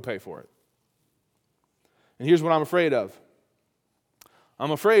whoever will pay for it. And here's what I'm afraid of. I'm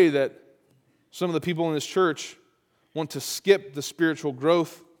afraid that some of the people in this church want to skip the spiritual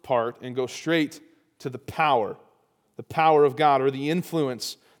growth part and go straight to the power of God, or the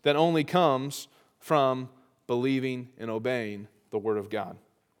influence that only comes from believing and obeying the Word of God.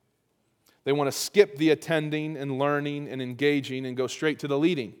 They want to skip the attending and learning and engaging and go straight to the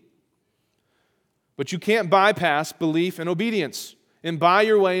leading. But you can't bypass belief and obedience and buy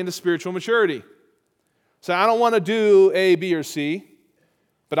your way into spiritual maturity. So I don't want to do A, B, or C,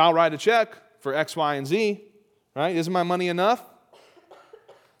 but I'll write a check for X, Y, and Z, right? Isn't my money enough?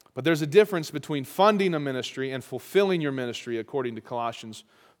 But there's a difference between funding a ministry and fulfilling your ministry, according to Colossians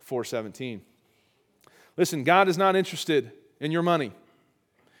 4:17. Listen, God is not interested in your money.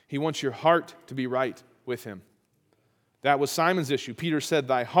 He wants your heart to be right with Him. That was Simon's issue. Peter said,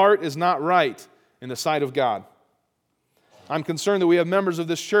 "Thy heart is not right in the sight of God." I'm concerned that we have members of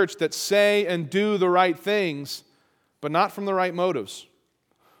this church that say and do the right things, but not from the right motives.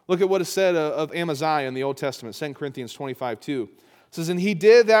 Look at what is said of Amaziah in the Old Testament, 2 Corinthians 25:2. It says, "And he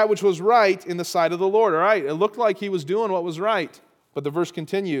did that which was right in the sight of the Lord." All right, it looked like he was doing what was right. But the verse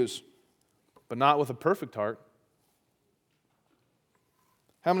continues, "But not with a perfect heart."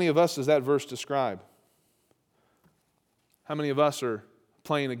 How many of us does that verse describe? How many of us are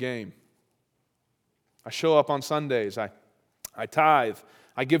playing a game? I show up on Sundays, I tithe,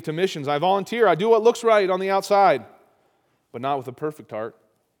 I give to missions, I volunteer, I do what looks right on the outside, but not with a perfect heart.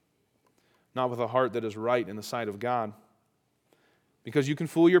 Not with a heart that is right in the sight of God. Because you can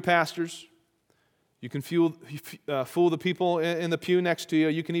fool your pastors, you can fool the people in the pew next to you,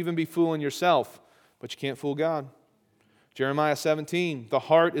 you can even be fooling yourself, but you can't fool God. Jeremiah 17, "The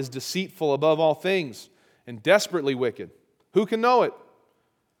heart is deceitful above all things and desperately wicked. Who can know it?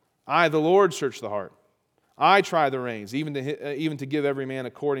 I, the Lord, search the heart. I try the reins, even to give every man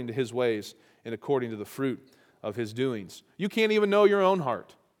according to his ways and according to the fruit of his doings." You can't even know your own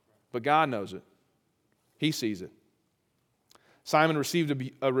heart, but God knows it. He sees it. Simon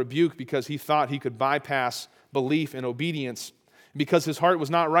received a rebuke because he thought he could bypass belief and obedience because his heart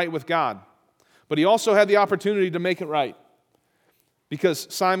was not right with God. But he also had the opportunity to make it right because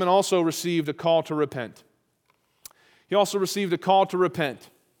Simon also received a call to repent. He also received a call to repent.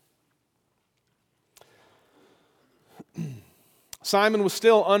 Simon was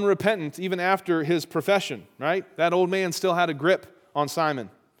still unrepentant even after his profession, right? That old man still had a grip on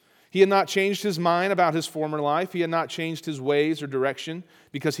Simon. He had not changed his mind about his former life. He had not changed his ways or direction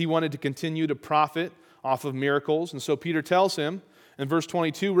because he wanted to continue to profit off of miracles. And so Peter tells him in verse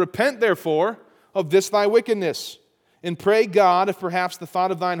 22, "Repent therefore of this thy wickedness, and pray God if perhaps the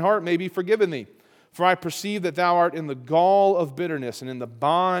thought of thine heart may be forgiven thee. For I perceive that thou art in the gall of bitterness and in the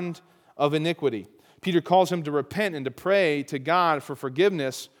bond of iniquity." Peter calls him to repent and to pray to God for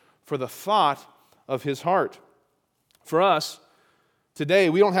forgiveness for the thought of his heart. For us, today,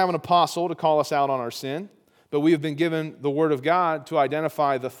 we don't have an apostle to call us out on our sin, but we have been given the Word of God to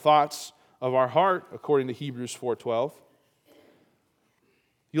identify the thoughts of our heart, according to Hebrews 4:12.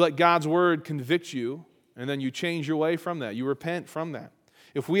 You let God's Word convict you, and then you change your way from that. You repent from that.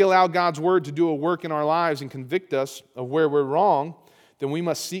 If we allow God's Word to do a work in our lives and convict us of where we're wrong, then we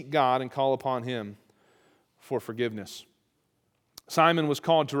must seek God and call upon Him for forgiveness. Simon was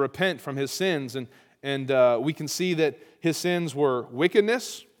called to repent from his sins, and we can see that his sins were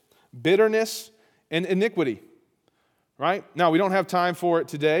wickedness, bitterness, and iniquity. Right? Now, we don't have time for it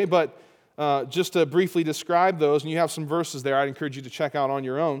today, but just to briefly describe those, and you have some verses there I'd encourage you to check out on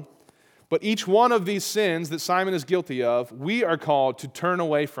your own. But each one of these sins that Simon is guilty of, we are called to turn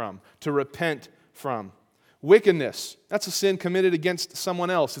away from, to repent from. Wickedness, that's a sin committed against someone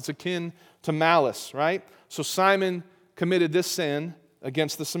else. It's akin to malice, right? So Simon committed this sin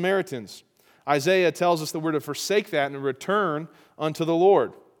against the Samaritans. Isaiah tells us that we're to forsake that and return unto the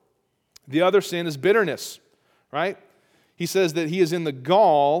Lord. The other sin is bitterness, right? He says that he is in the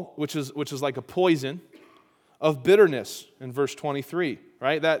gall, which is like a poison, of bitterness in verse 23,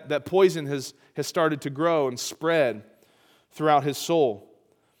 right? That poison has started to grow and spread throughout his soul.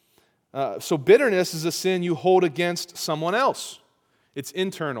 So bitterness is a sin you hold against someone else. It's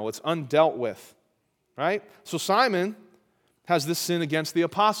internal. It's undealt with, right? So Simon has this sin against the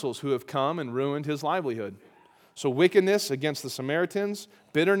apostles who have come and ruined his livelihood. So wickedness against the Samaritans,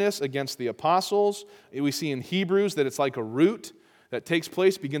 bitterness against the apostles. We see in Hebrews that it's like a root that takes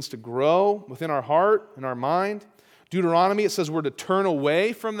place, begins to grow within our heart and our mind. Deuteronomy, it says we're to turn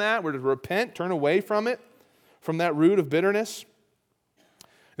away from that. We're to repent, turn away from it, from that root of bitterness.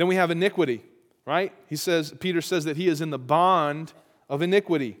 Then we have iniquity, right? Peter says that he is in the bond of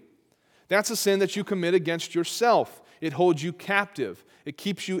iniquity. That's a sin that you commit against yourself. It holds you captive. It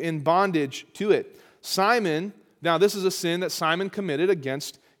keeps you in bondage to it. Simon, now this is a sin that Simon committed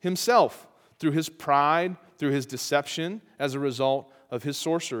against himself through his pride, through his deception as a result of his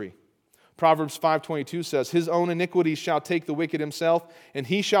sorcery. Proverbs 5:22 says, his own iniquity shall take the wicked himself, and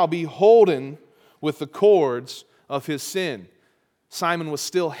he shall be holden with the cords of his sin. Simon was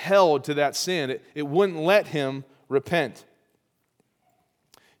still held to that sin. It wouldn't let him repent.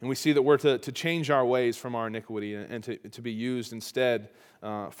 And we see that we're to change our ways from our iniquity and to be used instead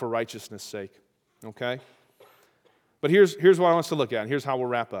for righteousness' sake. Okay? But here's what I want us to look at, and here's how we'll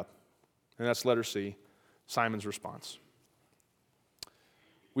wrap up. And that's letter C, Simon's response.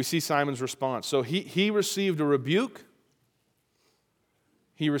 We see Simon's response. So he received a rebuke.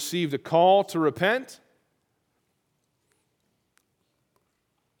 He received a call to repent.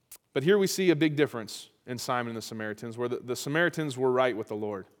 But here we see a big difference in Simon and the Samaritans, where the Samaritans were right with the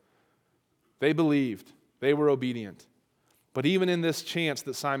Lord. They believed. They were obedient. But even in this chance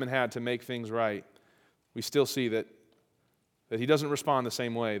that Simon had to make things right, we still see that he doesn't respond the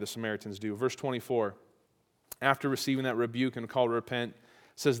same way the Samaritans do. Verse 24, after receiving that rebuke and call to repent,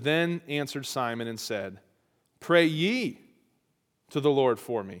 says, then answered Simon and said, pray ye to the Lord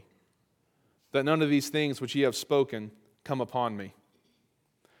for me, that none of these things which ye have spoken come upon me.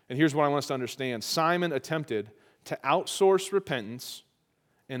 And here's what I want us to understand. Simon attempted to outsource repentance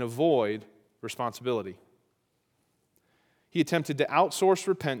and avoid responsibility. He attempted to outsource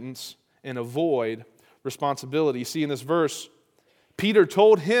repentance and avoid responsibility. You see in this verse, Peter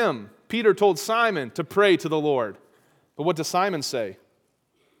told Simon to pray to the Lord. But what does Simon say?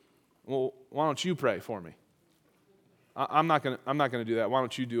 Well, why don't you pray for me? I'm not going to do that. Why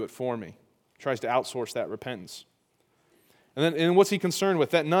don't you do it for me? Tries to outsource that repentance. And what's he concerned with?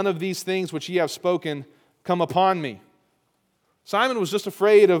 That none of these things which ye have spoken come upon me. Simon was just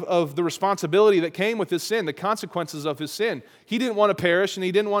afraid of the responsibility that came with his sin, the consequences of his sin. He didn't want to perish, and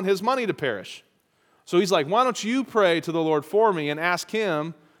he didn't want his money to perish. So he's like, why don't you pray to the Lord for me and ask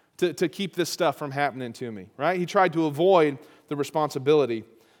him to keep this stuff from happening to me, right? He tried to avoid the responsibility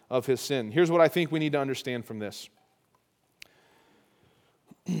of his sin. Here's what I think we need to understand from this.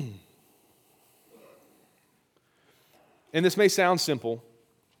 And this may sound simple,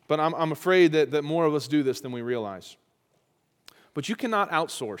 but I'm afraid that more of us do this than we realize. But you cannot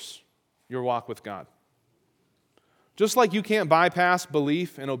outsource your walk with God. Just like you can't bypass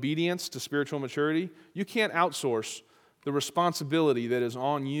belief and obedience to spiritual maturity, you can't outsource the responsibility that is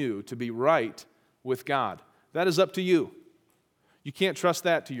on you to be right with God. That is up to you. You can't trust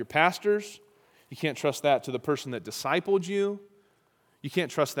that to your pastors. You can't trust that to the person that discipled you. You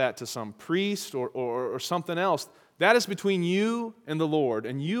can't trust that to some priest or something else. That is between you and the Lord,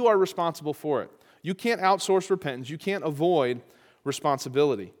 and you are responsible for it. You can't outsource repentance. You can't avoid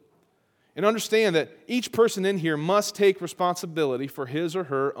responsibility. And understand that each person in here must take responsibility for his or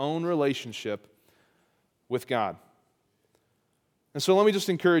her own relationship with God. And so let me just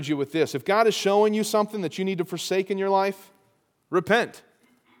encourage you with this. If God is showing you something that you need to forsake in your life, repent.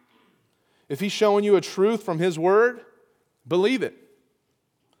 If He's showing you a truth from His Word, believe it.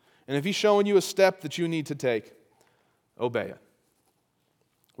 And if He's showing you a step that you need to take, obey it.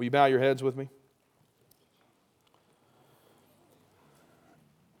 Will you bow your heads with me?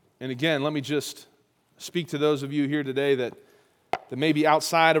 And again, let me just speak to those of you here today that may be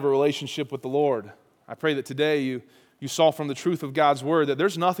outside of a relationship with the Lord. I pray that today you saw from the truth of God's Word that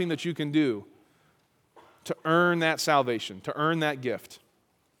there's nothing that you can do to earn that salvation, to earn that gift.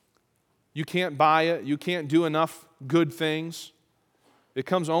 You can't buy it. You can't do enough good things. It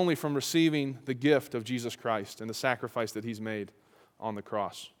comes only from receiving the gift of Jesus Christ and the sacrifice that He's made on the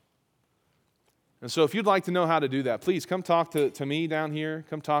cross. And so if you'd like to know how to do that, please come talk to me down here.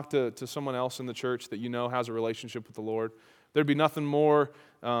 Come talk to someone else in the church that you know has a relationship with the Lord. There'd be nothing more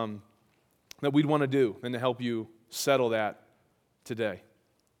that we'd want to do than to help you settle that today.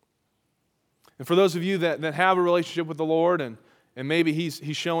 And for those of you that have a relationship with the Lord and maybe He's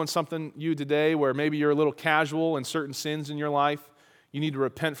showing something you today where maybe you're a little casual in certain sins in your life, you need to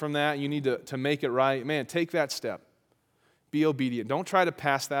repent from that. You need to make it right. Man, take that step. Be obedient. Don't try to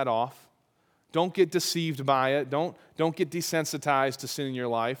pass that off. Don't get deceived by it. Don't get desensitized to sin in your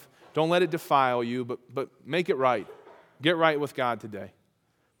life. Don't let it defile you, but make it right. Get right with God today.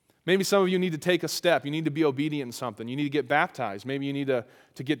 Maybe some of you need to take a step. You need to be obedient in something. You need to get baptized. Maybe you need to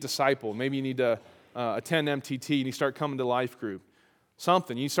get discipled. Maybe you need to attend MTT. You need to start coming to life group.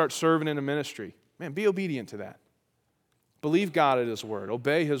 Something. You need to start serving in a ministry. Man, be obedient to that. Believe God at His word.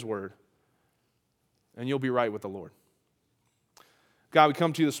 Obey His word. And you'll be right with the Lord. God, we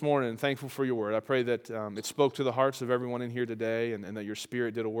come to you this morning and thankful for your word. I pray that it spoke to the hearts of everyone in here today and that your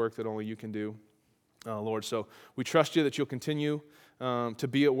Spirit did a work that only you can do, Lord. So we trust you that you'll continue to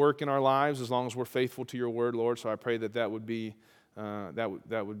be at work in our lives as long as we're faithful to your word, Lord. So I pray that would be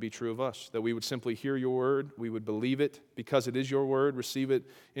that would be true of us, that we would simply hear your word, we would believe it because it is your word, receive it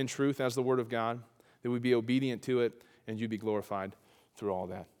in truth as the word of God, that we'd be obedient to it, and you'd be glorified through all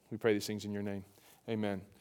that. We pray these things in your name. Amen.